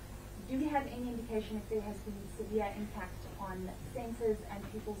 Do we have any indication if there has been severe impact on centres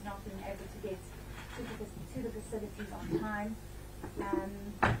and pupils not being able to get to the facilities on time?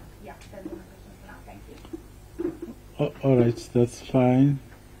 Yeah, those are my questions for now. Thank you. All right, that's fine.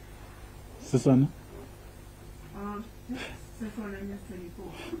 Susanna? Susanna,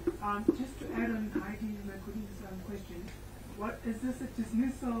 MS24. Just to add on Heidi Makudi's question, what is this a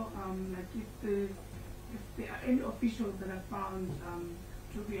dismissal? Like if there are any officials that are found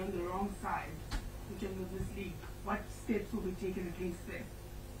to be on the wrong side in terms of this league, what steps will be taken against them?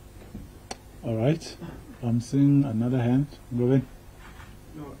 All right. I'm seeing another hand. Go ahead.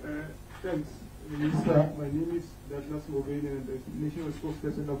 No, thanks, Minister. My name is Douglas Moveni, and the national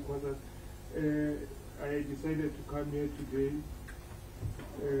spokesperson of COSAS. I decided to come here today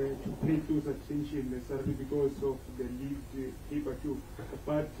to pay close attention necessarily because of the lead paper too.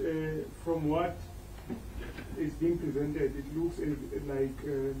 But from what is being presented, it looks like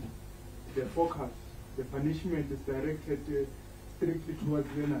the focus, the punishment is directed strictly towards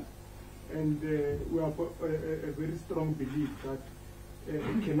learners. And we have a very strong belief that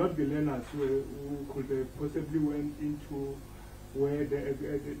it cannot be learners who could possibly went into where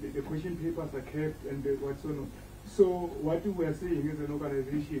the question papers are kept and what's on. So what we are saying as an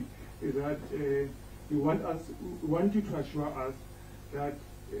organization is that we want you to assure us that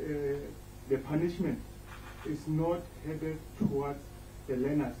the punishment is not headed towards the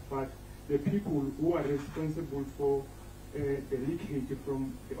learners, but the people who are responsible for the leakage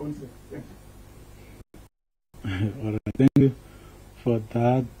from the onset. Thank you. All right, thank you for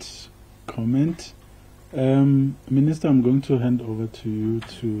that comment. Minister, I'm going to hand over to you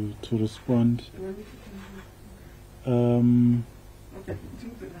to respond.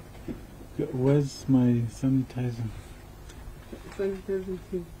 Where's my sanitizer?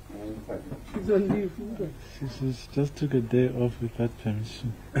 She's on leave. She just took a day off without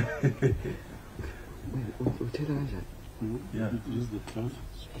permission. Yeah, use the cloth,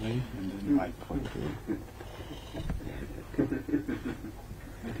 spray, and then wipe.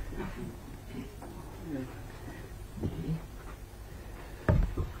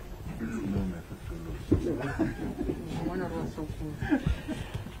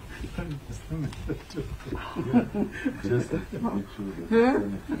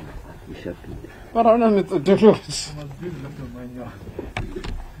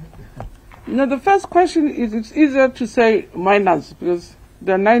 The first question is, it's easier to say minors because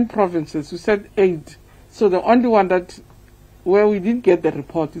there are 9 provinces. We said 8. So the only one that where we didn't get the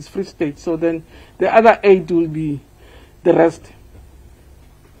report is Free State. So then the other 8 will be the rest.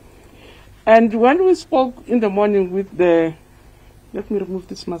 And when we spoke in the morning with the, let me remove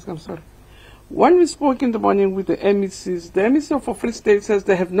this mask, I'm sorry. When we spoke in the morning with the MECs, the MEC for Free State says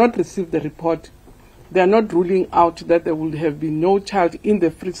they have not received the report. They are not ruling out that there will have been no child in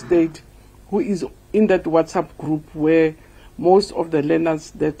the Free State who is in that WhatsApp group where most of the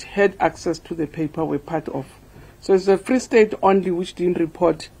learners that had access to the paper were part of. So it's the Free State only which didn't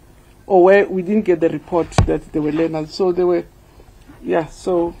report, or where we didn't get the report that they were learners. So they were, yeah,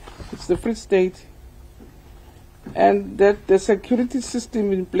 so it's the Free State. And that the security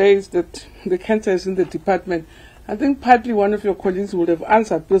system in place, that the cancer is in the department. I think partly one of your colleagues would have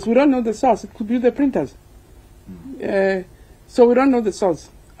answered, because we don't know the source. It could be the printers. So we don't know the source.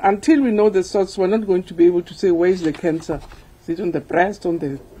 Until we know the source, we're not going to be able to say where is the cancer. Is it on the breast, on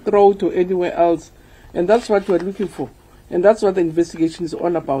the throat, or anywhere else? And that's what we're looking for. And that's what the investigation is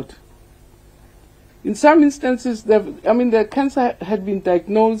all about. In some instances, the cancer had been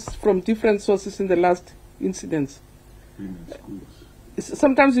diagnosed from different sources in the last incidents.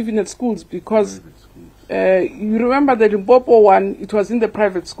 Sometimes even at schools, because you remember the Limpopo one, it was in the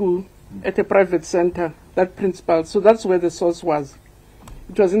private school, at a private center, that principal. So that's where the source was.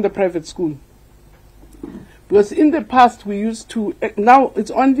 It was in the private school. Because in the past we used to, now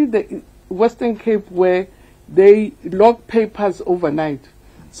it's only the Western Cape where they log papers overnight.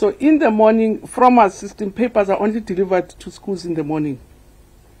 So in the morning, from our system, papers are only delivered to schools in the morning.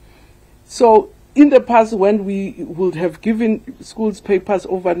 So in the past, when we would have given schools papers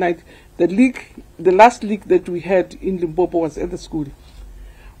overnight, the last leak that we had in Limpopo was at the school.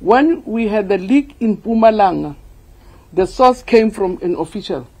 When we had the leak in Mpumalanga, the source came from an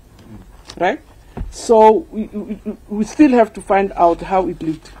official, right? So we still have to find out how it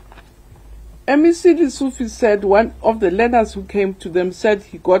leaked. MEC Lisufi said one of the learners who came to them said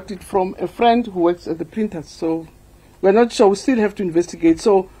he got it from a friend who works at the printers. So we're not sure. We still have to investigate.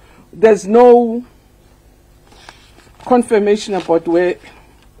 So there's no confirmation about where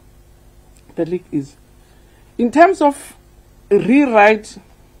the leak is. In terms of rewrite,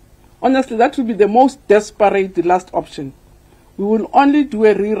 honestly, that would be the most desperate, the last option. We will only do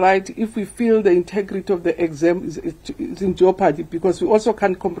a rewrite if we feel the integrity of the exam is in jeopardy, because we also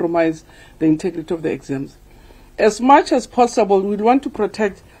can't compromise the integrity of the exams. As much as possible, we want to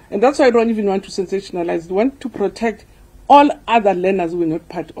protect, and that's why I don't even want to sensationalize, we want to protect all other learners who are not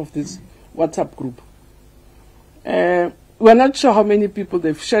part of this WhatsApp group. We're not sure how many people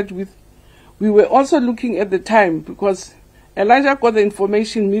they've shared with. We were also looking at the time, because Elijah got the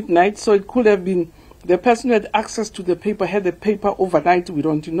information midnight, so it could have been the person who had access to the paper had the paper overnight, we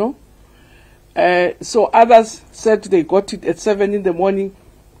don't know. So others said they got it at 7 in the morning.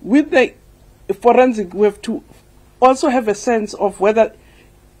 With the forensic, we have to also have a sense of whether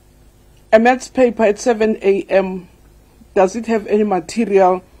a maths paper at 7 a.m., does it have any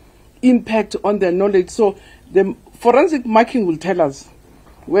material impact on their knowledge? So the forensic marking will tell us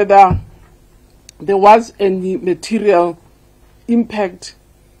whether there was any material impact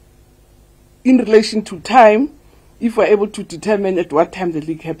in relation to time, if we're able to determine at what time the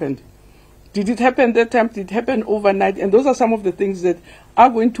leak happened. Did it happen that time? Did it happen overnight? And those are some of the things that are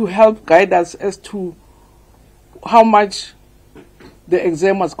going to help guide us as to how much the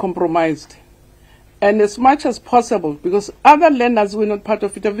exam was compromised. And as much as possible, because other learners who were not part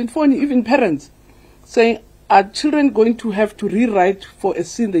of it have been phoning, even parents, saying, are children going to have to rewrite for a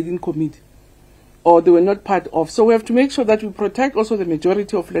scene they didn't commit or they were not part of? So we have to make sure that we protect also the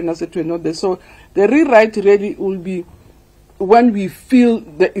majority of learners that were not there. So the rewrite really will be when we feel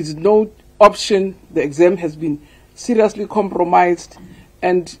there is no option, the exam has been seriously compromised,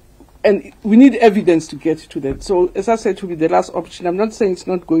 and we need evidence to get to that. So as I said, to be the last option. I'm not saying it's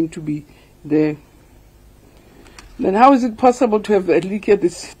not going to be there. Then how is it possible to have a leak at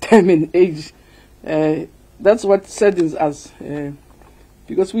this time and age? That's what saddens us,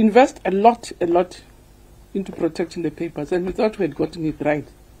 because we invest a lot into protecting the papers, and we thought we had gotten it right.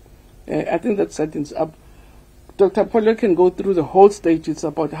 I think that saddens up. Dr. Polio can go through the whole stages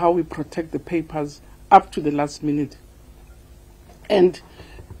about how we protect the papers up to the last minute. And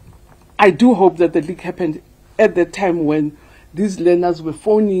I do hope that the leak happened at the time when these learners were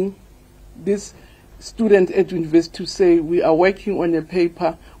phoning this student at university to say, we are working on a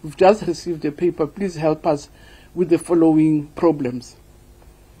paper, we've just received a paper, please help us with the following problems.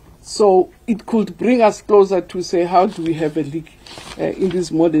 So it could bring us closer to say, how do we have a leak in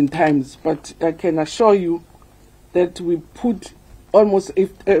these modern times? But I can assure you that we put almost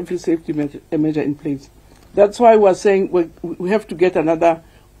every safety measure in place. That's why we're saying we have to get another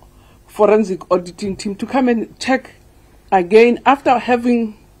forensic auditing team to come and check again after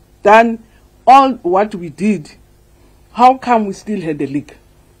having done all what we did. How come we still had a leak?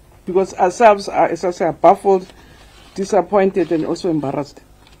 Because ourselves are, as I say, are baffled, disappointed, and also embarrassed.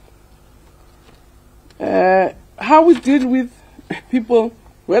 How we deal with people,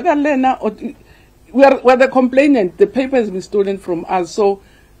 whether learner or we're the complainant, the paper has been stolen from us. So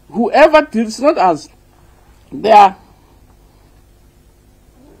whoever deals, not us, there are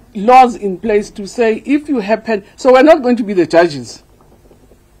laws in place to say if you happen, so we're not going to be the judges,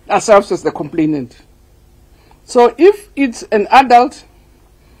 ourselves as the complainant. So if it's an adult,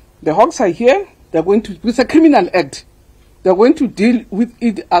 the Hawks are here, they're going to, it's a criminal act, they're going to deal with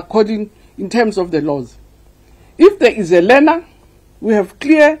it according, in terms of the laws. If there is a learner, we have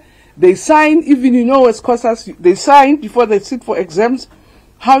clear, they sign, even as courses, they sign before they sit for exams,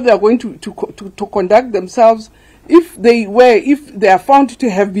 how they are going to conduct themselves. If they are found to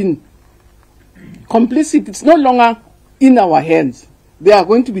have been complicit, it's no longer in our hands. They are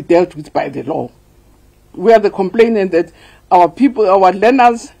going to be dealt with by the law. We are the complainant that our people, our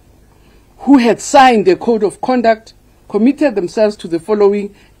learners who had signed the code of conduct, committed themselves to the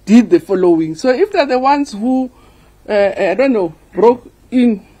following, did the following. So if they're the ones who, I don't know, broke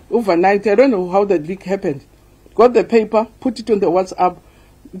in overnight, I don't know how that leak happened, got the paper, put it on the WhatsApp,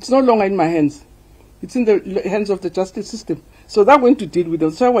 it's no longer in my hands. It's in the hands of the justice system. So they're going to deal with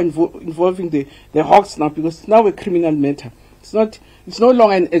them. So we're involving the Hawks now, because it's now a criminal matter. It's no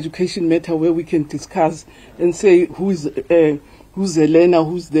longer an education matter where we can discuss and say who's the learner,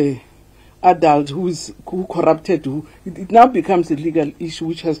 who's the adult, who corrupted who. It now becomes a legal issue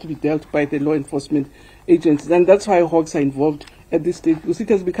which has to be dealt by the law enforcement agencies. And that's why Hawks are involved at this stage, because it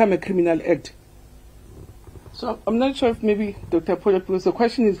has become a criminal act. So I'm not sure if maybe Dr. Polio, because the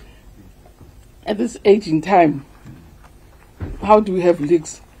question is, at this age in time, how do we have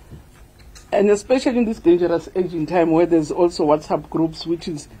leaks? And especially in this dangerous age in time where there's also WhatsApp groups, which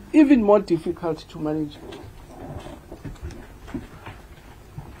is even more difficult to manage.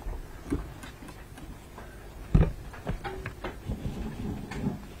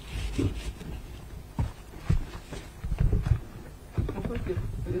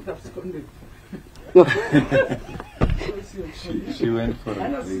 She went for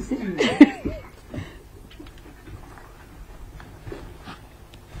it.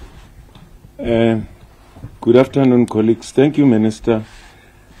 Good afternoon, colleagues. Thank you, Minister.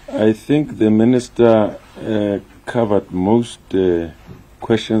 I think the Minister covered most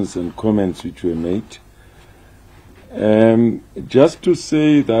questions and comments which were made. Just to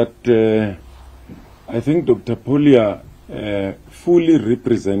say that I think Dr. Polio fully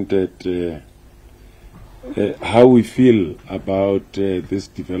represented how we feel about this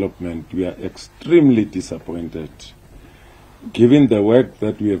development. We are extremely disappointed, given the work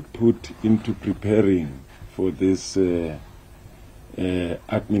that we have put into preparing for this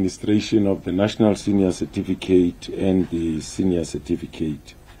administration of the National Senior Certificate and the Senior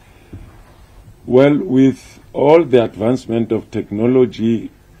Certificate. Well, with all the advancement of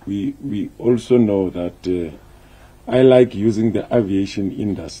technology, we also know that I like using the aviation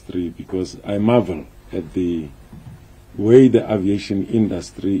industry because I marvel at the way the aviation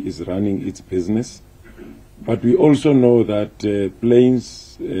industry is running its business. But we also know that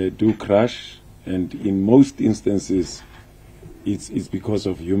planes do crash, and in most instances it's because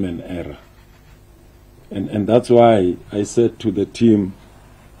of human error. And that's why I said to the team,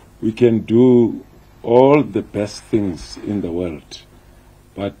 we can do all the best things in the world,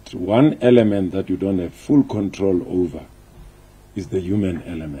 but one element that you don't have full control over is the human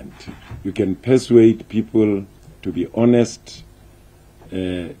element. You can persuade people to be honest,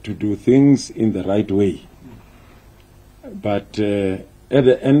 to do things in the right way. But at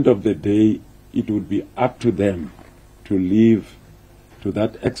the end of the day, it would be up to them to live to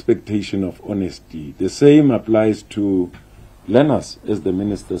that expectation of honesty. The same applies to learners, as the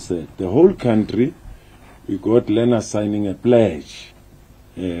minister said. The whole country, we got learners signing a pledge.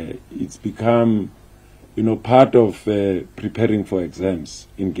 It's become, part of preparing for exams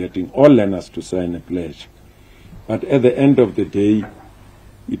in getting all learners to sign a pledge. But at the end of the day,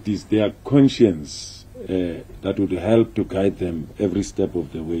 it is their conscience that would help to guide them every step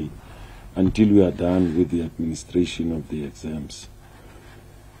of the way until we are done with the administration of the exams.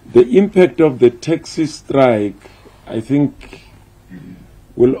 The impact of the taxi strike, I think,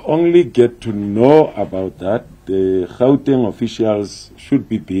 we'll only get to know about that. The Gauteng officials should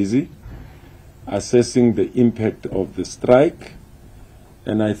be busy assessing the impact of the strike.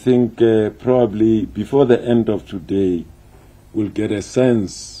 And I think probably before the end of today, we'll get a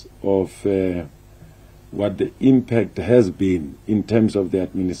sense of what the impact has been in terms of the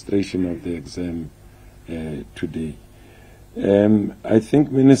administration of the exam today. I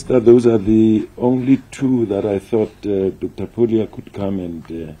think, Minister, those are the only two that I thought Dr. Pulia could come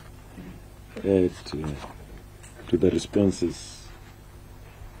and add to the responses.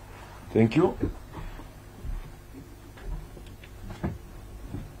 Thank you.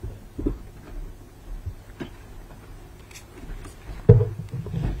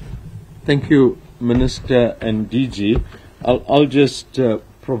 Thank you, Minister and DG. I'll just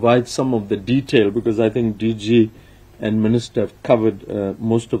provide some of the detail because I think DG and Minister have covered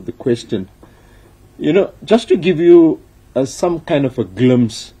most of the question. Just to give you some kind of a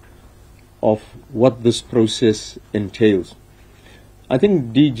glimpse of what this process entails. I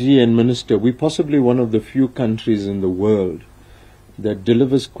think DG and Minister, we're possibly one of the few countries in the world that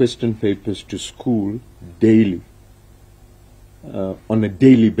delivers question papers to school daily. On a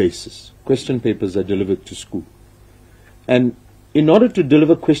daily basis. Question papers are delivered to school. And in order to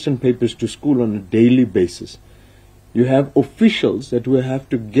deliver question papers to school on a daily basis, you have officials that will have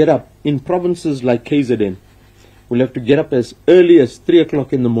to get up in provinces like KZN, will have to get up as early as 3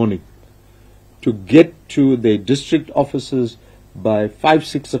 o'clock in the morning to get to their district offices by 5,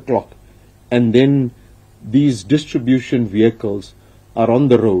 6 o'clock. And then these distribution vehicles are on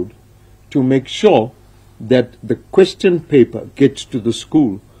the road to make sure that the question paper gets to the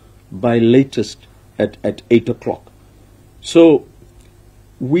school by latest at 8 o'clock. So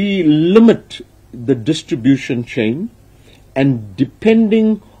we limit the distribution chain, and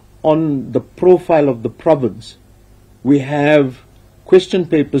depending on the profile of the province, we have question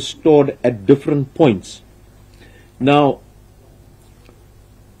papers stored at different points. Now,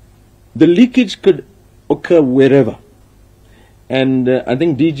 the leakage could occur wherever. And I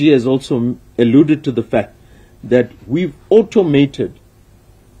think DG has also alluded to the fact that we've automated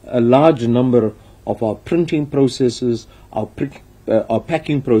a large number of our printing processes, our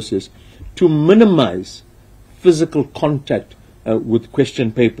packing process, to minimize physical contact with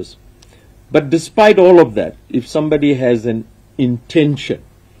question papers. But despite all of that, if somebody has an intention,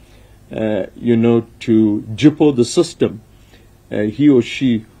 to jippo the system, he or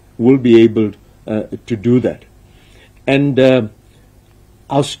she will be able to do that. And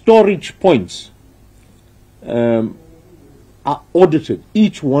our storage points are audited.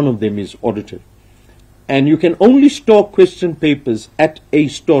 Each one of them is audited. And you can only store question papers at a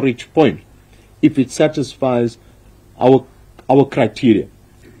storage point if it satisfies our criteria.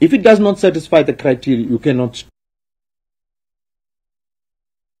 If it does not satisfy the criteria, you cannot store.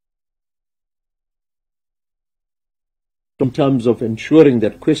 In terms of ensuring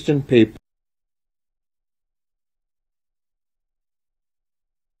that question paper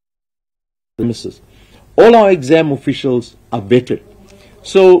all our exam officials are vetted.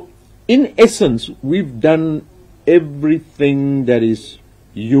 So in essence, we've done everything that is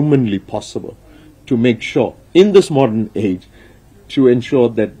humanly possible to make sure, in this modern age, to ensure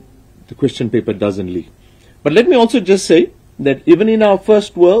that the question paper doesn't leak. But let me also just say that even in our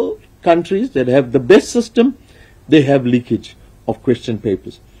first world countries that have the best system, they have leakage of question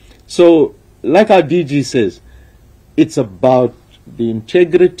papers. So, like our DG says, it's about the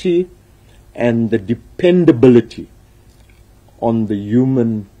integrity and the dependability on the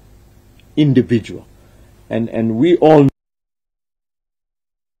human individual. And we all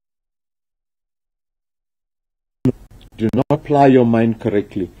do not apply your mind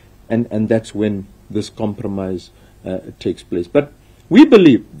correctly, and that's when this compromise takes place. But we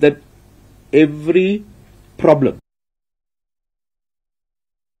believe that every problem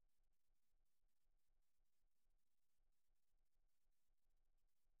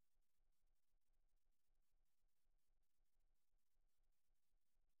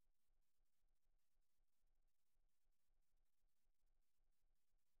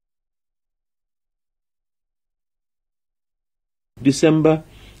December,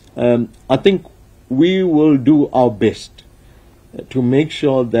 I think we will do our best to make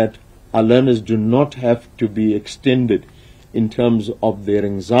sure that our learners do not have to be extended in terms of their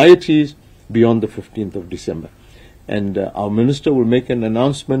anxieties beyond the 15th of December. And our minister will make an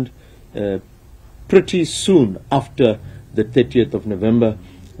announcement pretty soon after the 30th of November,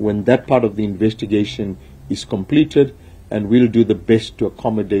 when that part of the investigation is completed, and we'll do the best to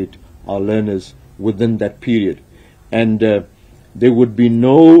accommodate our learners within that period. And there would be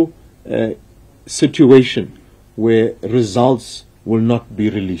no situation where results will not be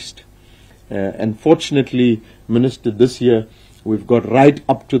released. Unfortunately, Minister, this year we've got right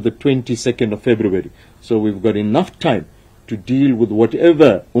up to the 22nd of February. So we've got enough time to deal with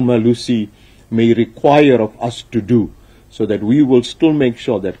whatever Umalusi may require of us to do, so that we will still make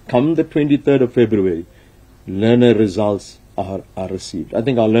sure that come the 23rd of February, learner results are received. I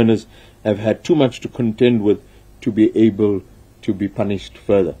think our learners have had too much to contend with to be able to be punished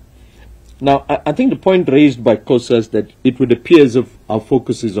further. Now, I think the point raised by Kosa is that it would appear as if our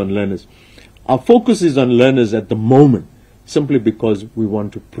focus is on learners. Our focus is on learners at the moment, simply because we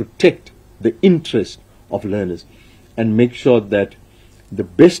want to protect the interest of learners and make sure that the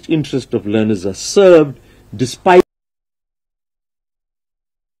best interest of learners are served despite.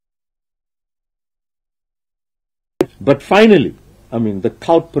 But finally, I mean, the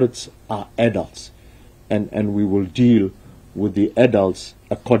culprits are adults, and we will deal with the adults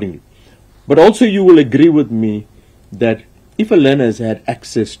accordingly. But also you will agree with me that if a learner has had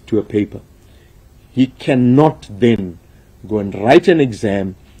access to a paper, he cannot then go and write an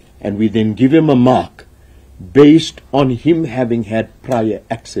exam and we then give him a mark based on him having had prior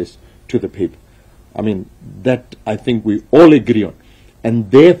access to the paper. I mean, that I think we all agree on.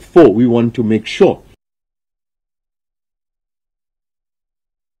 And therefore we want to make sure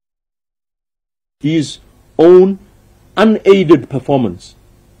his own unaided performance.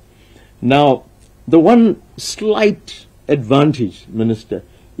 Now, the one slight advantage, Minister,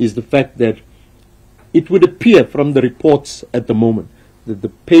 is the fact that it would appear from the reports at the moment that the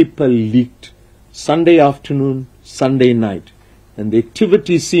paper leaked Sunday afternoon, Sunday night, and the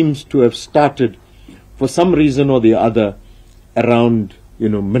activity seems to have started for some reason or the other around,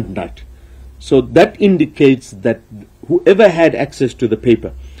 midnight. So that indicates that whoever had access to the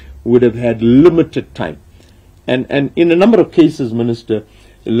paper would have had limited time. And in a number of cases, Minister,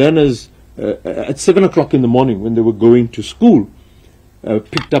 learners at 7 o'clock in the morning when they were going to school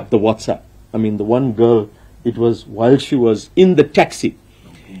picked up the WhatsApp. I mean, the one girl, it was while she was in the taxi.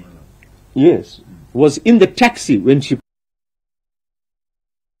 Yes, was in the taxi when she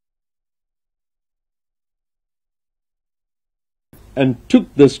and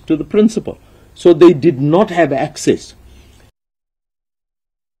took this to the principal. So they did not have access.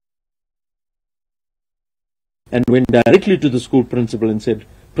 And went directly to the school principal and said,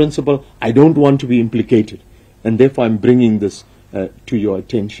 "Principal, I don't want to be implicated, and therefore I'm bringing this to your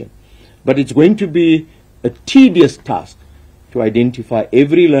attention." But it's going to be a tedious task to identify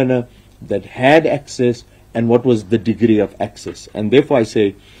every learner that had access and what was the degree of access. And therefore I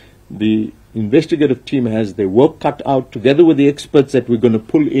say the investigative team has their work cut out together with the experts that we're going to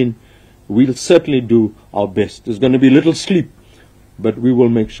pull in. We'll certainly do our best. There's going to be little sleep, but we will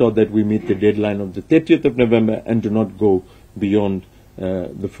make sure that we meet the deadline of the 30th of November and do not go beyond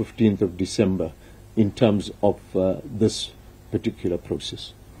the 15th of December in terms of this particular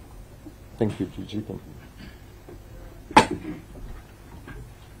process. Thank you, Gigi. Thank you.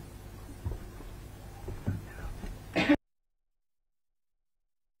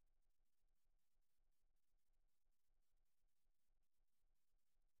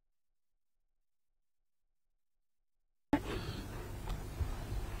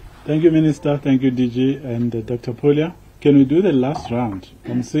 Thank you, Minister. Thank you, DG and Dr. Polia. Can we do the last round?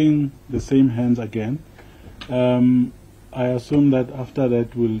 I'm seeing the same hands again. I assume that after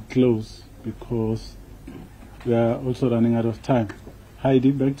that we'll close because we are also running out of time.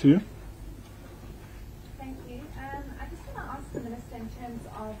 Heidi, back to you. Thank you. I just want to ask the Minister in terms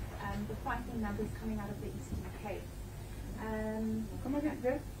of the frightening numbers coming out of the Eastern Cape. Come again,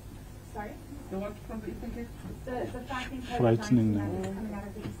 there? Sorry? The what from the Eastern Cape? The Frightening numbers numbers coming out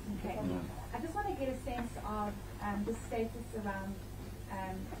of the Eastern Cape. I just want to get a sense of the status around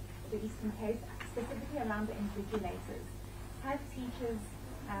the Eastern Cape. specifically around the invigilators. Have teachers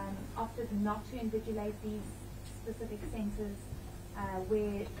opted not to invigilate these specific centres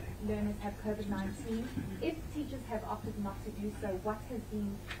where learners have COVID-19? If teachers have opted not to do so, what has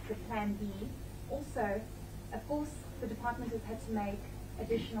been the plan B? Also, of course, the department has had to make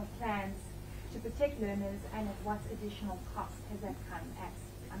additional plans to protect learners, and at what additional cost has that come at?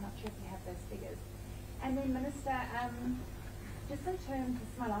 I'm not sure if you have those figures. And then, Minister, just in terms, this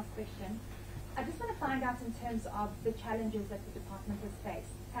is my last question, I just want to find out in terms of the challenges that the department has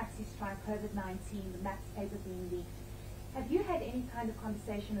faced, taxi strike, COVID-19, the maths paper being leaked. Have you had any kind of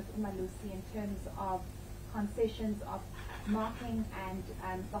conversation with Umalusi in terms of concessions of marking and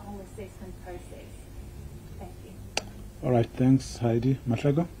the whole assessment process? Thank you. All right, thanks, Heidi.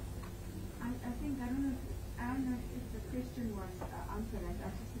 Mahlago? I think, I don't know if the question was answered, I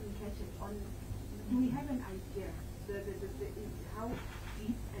just didn't catch it. Do we have an idea, how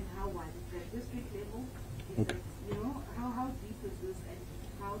deep and how wide? Is that district level? Is Okay. it, how deep is this, and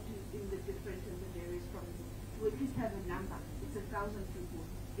how to, in the various provinces, to at least have a number? It's 1,000 people,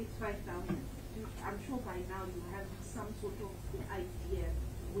 it's 5,000. I'm sure by now you have some sort of idea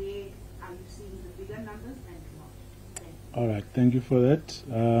where are you seeing the bigger numbers and not. Thank you. All right, thank you for that.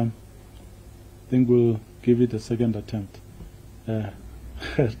 I think we'll give it a second attempt.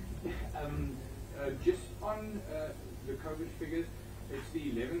 Just on the COVID figures, it's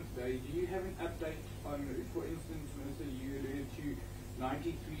the 11th day. Do you have an update on, for instance, Minister, you alluded to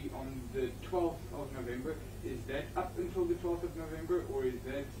 93 on the 12th of November. Is that up until the 12th of November, or is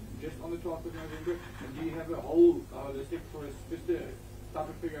that just on the 12th of November? And do you have a whole holistic for us, just a type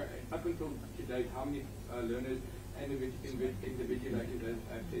of figure up until to date, how many learners and invigilators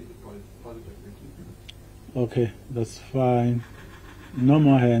have tested positive? Okay, that's fine. No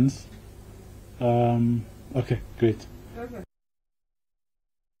more hands. Okay, great.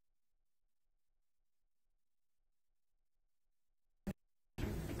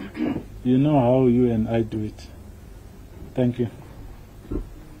 You know how you and I do it. Thank you.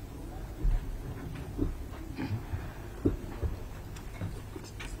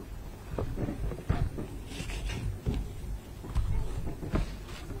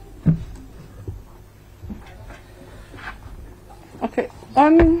 Okay,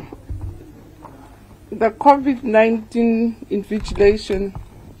 on the COVID-19 invigilation,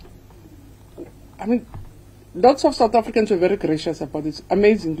 I mean, lots of South Africans were very gracious about this,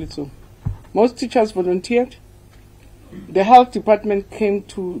 amazingly so. Most teachers volunteered. The health department came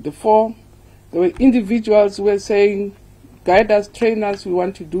to the fore. There were individuals who were saying, guide us, train us, we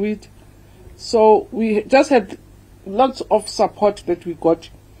want to do it. So we just had lots of support that we got.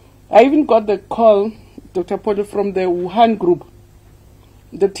 I even got the call, Dr. Polo, from the Wuhan group,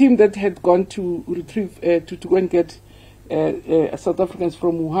 the team that had gone to retrieve, to go and get South Africans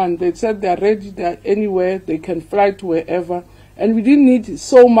from Wuhan. They said they are ready, they are anywhere, they can fly to wherever. And we didn't need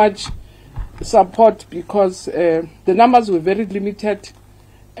so much support because the numbers were very limited.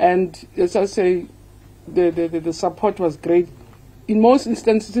 And as I say, the support was great. In most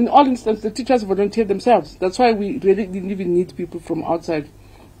instances, in all instances, the teachers volunteered themselves. That's why we really didn't even need people from outside.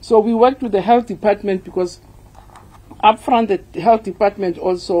 So we worked with the health department because up front, the health department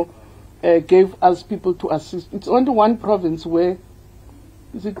also gave us people to assist. It's only one province where,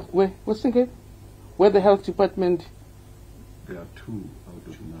 what's the name? Where the health department? There are 2 out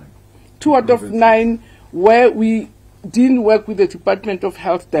of 9. 2 out of 9 where we didn't work with the Department of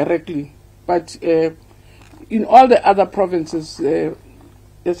Health directly. But in all the other provinces,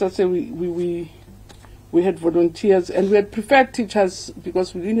 as I say, we had volunteers and we had preferred teachers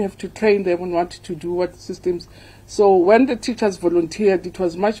because we didn't have to train them on what to do, what systems. So when the teachers volunteered, it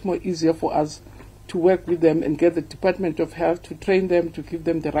was much more easier for us to work with them and get the Department of Health to train them, to give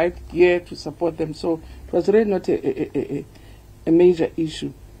them the right gear, to support them. So it was really not a major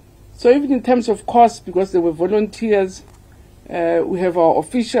issue. So even in terms of cost, because there were volunteers, we have our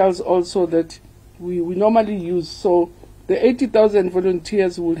officials also that we normally use. So the 80,000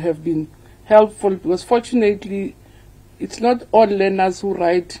 volunteers would have been helpful because fortunately it's not all learners who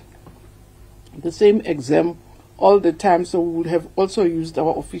write the same exam all the time, so we would have also used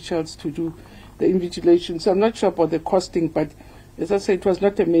our officials to do the invigilation. So I'm not sure about the costing, but as I said, it was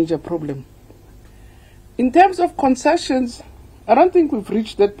not a major problem. In terms of concessions, I don't think we've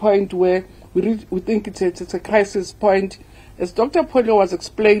reached that point where we think it's a crisis point. As Dr. Polo was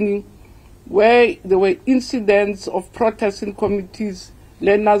explaining, where there were incidents of protesting committees,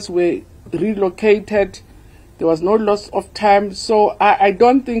 learners were relocated, there was no loss of time. So I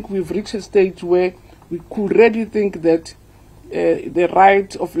don't think we've reached a stage where we could really think that the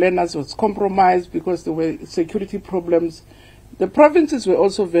right of learners was compromised because there were security problems. The provinces were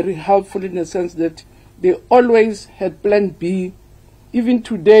also very helpful in the sense that they always had plan B. Even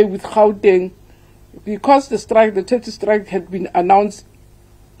today with Gauteng, because the 30 strike had been announced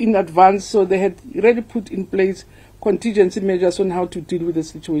in advance, so they had already put in place contingency measures on how to deal with the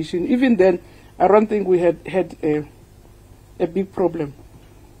situation. Even then, I don't think we had a big problem.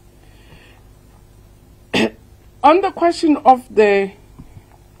 On the question of the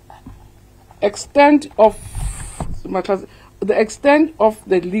extent of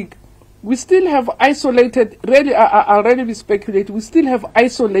the leak, we still have isolated, really, I already be speculating, we still have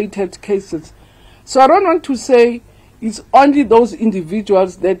isolated cases. So I don't want to say it's only those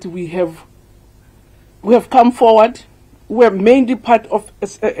individuals that we have come forward, who are mainly part of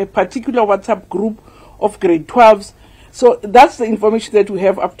a particular WhatsApp group of grade 12s. So that's the information that we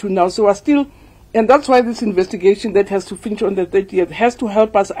have up to now. So we're still, and that's why this investigation that has to finish on the 30th has to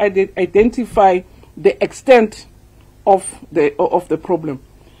help us identify the extent of the problem.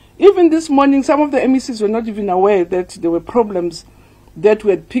 Even this morning, some of the MECs were not even aware that there were problems that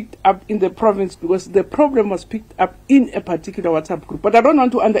were picked up in the province, because the problem was picked up in a particular WhatsApp group. But I don't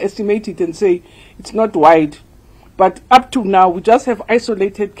want to underestimate it and say it's not wide. But up to now, we just have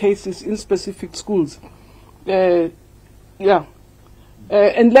isolated cases in specific schools. And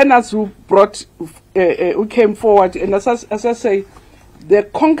learners who came forward, and as I say, the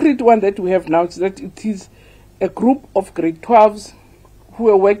concrete one that we have now is that it is a group of grade 12s who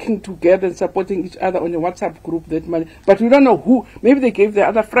are working together and supporting each other on a WhatsApp group but we don't know who. Maybe they gave their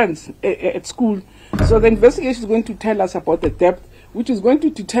other friends at school. So the investigation is going to tell us about the depth, which is going to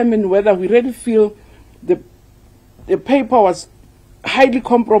determine whether we really feel the paper was highly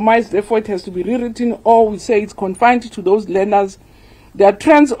compromised, therefore it has to be rewritten, or we say it's confined to those learners. There are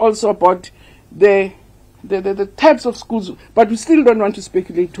trends also about the types of schools, but we still don't want to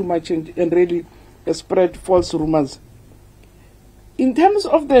speculate too much and really spread false rumors. In terms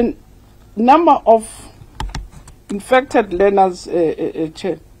of the number of infected learners,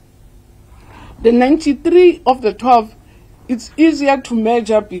 Chair, the 93 of the 12, it's easier to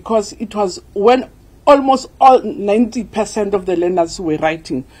measure because it was when almost all 90% of the learners were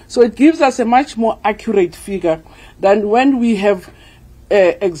writing. So it gives us a much more accurate figure than when we have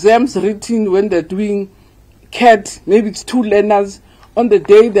exams written when they're doing CAT, maybe it's 2 learners. On the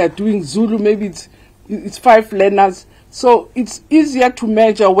day they're doing Zulu, maybe it's 5 learners. So it's easier to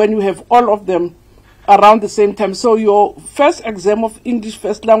measure when you have all of them around the same time. So your first exam of English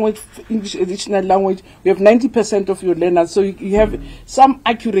first language, English additional language, you have 90% of your learners. So you have some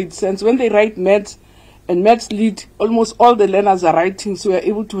accurate sense. When they write maths and maths lead, almost all the learners are writing, so we are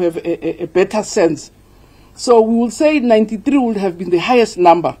able to have a better sense. So we will say 93 would have been the highest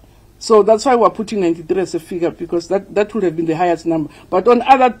number. So that's why we're putting 93 as a figure, because that would have been the highest number. But on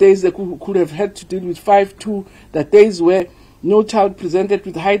other days, they could have had to deal with 5, 2, the days where no child presented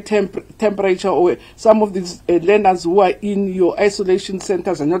with high temperature, or some of these learners who are in your isolation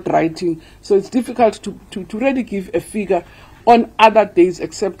centers are not writing. So it's difficult to really give a figure on other days,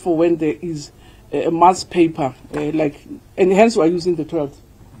 except for when there is a mass paper, and hence we're using the 12th.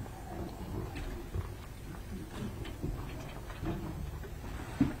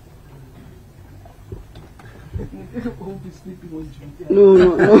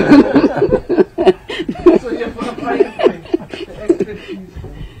 No. So you have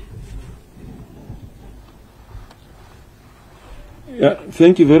to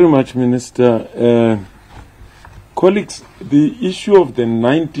thank you very much, Minister. Colleagues, the issue of the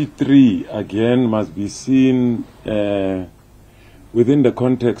 93 again must be seen within the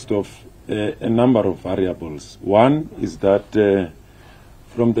context of a number of variables. One is that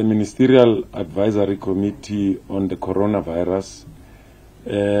from the Ministerial Advisory Committee on the coronavirus,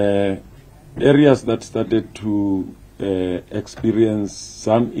 areas that started to experience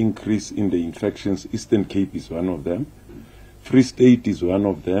some increase in the infections, Eastern Cape is one of them, Free State is one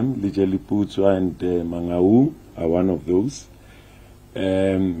of them, Lijeliputswa and Mangau are one of those,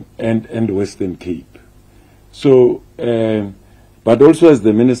 and Western Cape. So, but also, as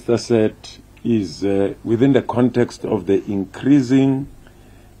the Minister said, is within the context of the increasing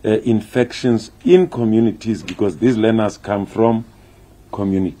infections in communities, because these learners come from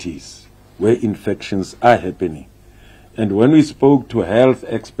communities where infections are happening. And when we spoke to health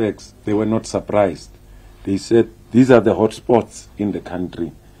experts, they were not surprised. They said these are the hotspots in the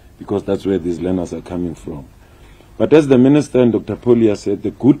country, because that's where these learners are coming from. But as the Minister and Dr. Polia said, the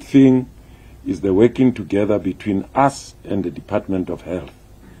good thing is the working together between us and the Department of Health.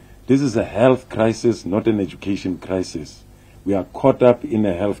 This is a health crisis, not an education crisis. We are caught up in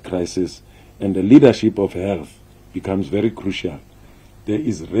a health crisis, and the leadership of health becomes very crucial. There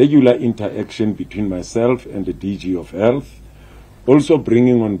is regular interaction between myself and the DG of Health Also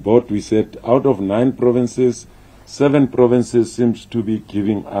bringing on board, we said out of 9 provinces, 7 provinces seems to be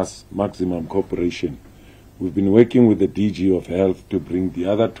giving us maximum cooperation. We've been working with the DG of Health to bring the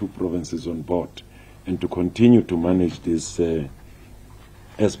other 2 provinces on board and to continue to manage this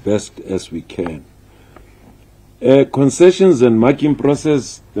as best as we can. Concessions and marking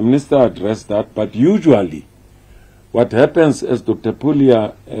process, the Minister addressed that, but usually what happens, as Dr.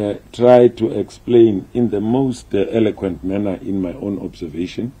 Pulia tried to explain in the most eloquent manner in my own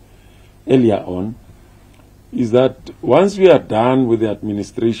observation earlier on, is that once we are done with the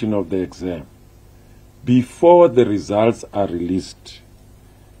administration of the exam, before the results are released,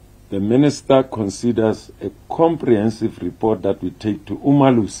 the Minister considers a comprehensive report that we take to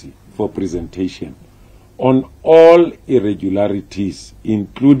Umalusi for presentation on all irregularities,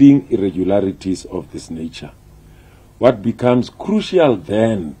 including irregularities of this nature. What becomes crucial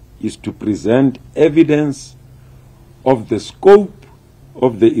then is to present evidence of the scope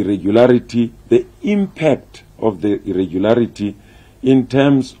of the irregularity, the impact of the irregularity in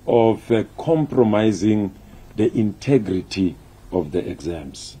terms of compromising the integrity of the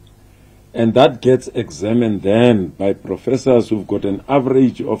exams. And that gets examined then by professors who've got an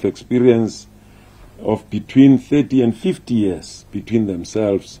average of experience of between 30 and 50 years between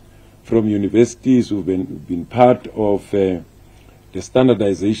themselves, from universities who've been part of the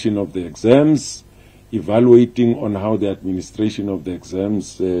standardization of the exams, evaluating on how the administration of the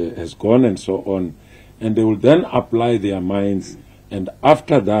exams has gone and so on. And they will then apply their minds. And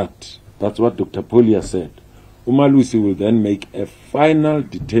after that, that's what Dr. Pulia said, Umalusi will then make a final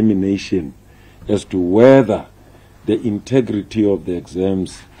determination as to whether the integrity of the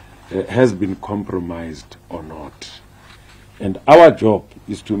exams has been compromised or not. And our job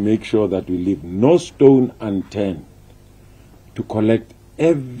is to make sure that we leave no stone unturned to collect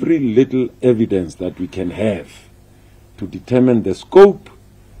every little evidence that we can have to determine the scope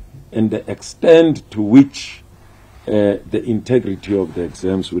and the extent to which the integrity of the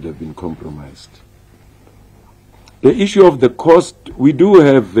exams would have been compromised. The issue of the cost, we do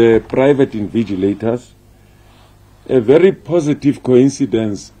have private invigilators. A very positive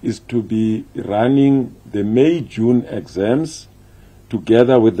coincidence is to be running the May-June exams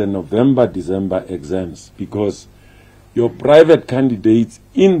together with the November-December exams, because your private candidates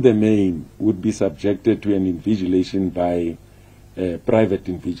in the main would be subjected to an invigilation by private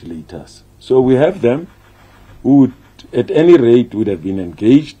invigilators. So we have them who would, at any rate, would have been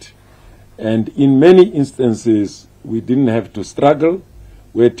engaged, and in many instances we didn't have to struggle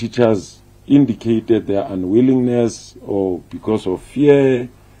where teachers indicated their unwillingness or because of fear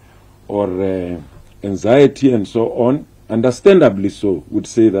or anxiety and so on, understandably so, would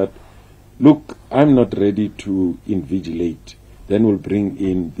say that, look, I'm not ready to invigilate. Then we'll bring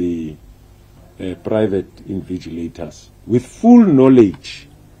in the private invigilators with full knowledge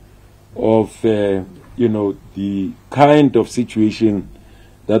of, the kind of situation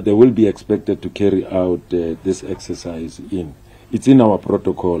that they will be expected to carry out this exercise in. It's in our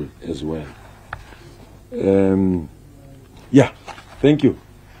protocol as well. Yeah, thank you.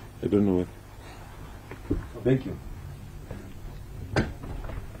 I don't know what. Thank you.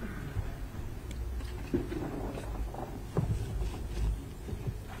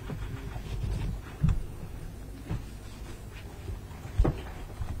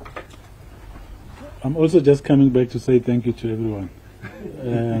 I'm also just coming back to say thank you to everyone.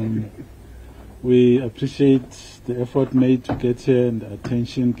 We appreciate the effort made to get here and the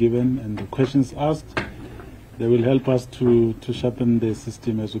attention given and the questions asked. They will help us to sharpen the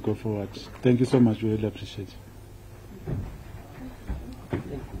system as we go forward. Thank you so much. We really appreciate it.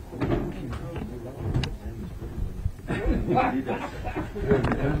 We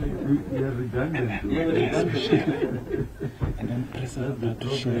are redundant. And then press the button to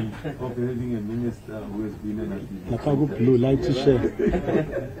share. Of having a minister who has been an administrator. Lapago blue light to share.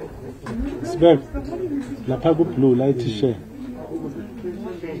 Spec. Lapago blue light to share.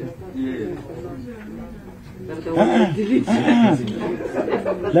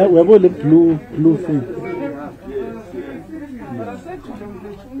 Like we're about the blue thing.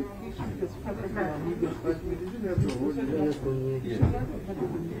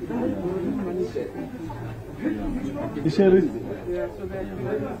 Share it.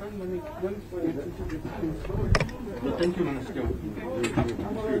 Thank you, Minister.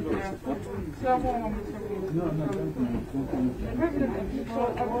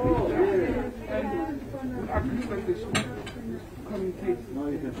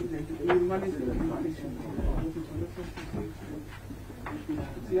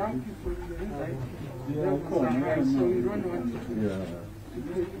 Young people, so you don't want to.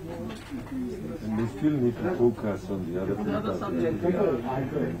 And they still need to focus on the other subject.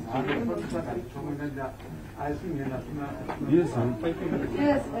 Yes,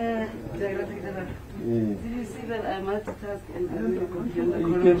 Yes, Director General. Did you see that I multitask and I'm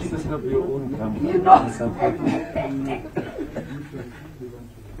you can set up your own company. You know.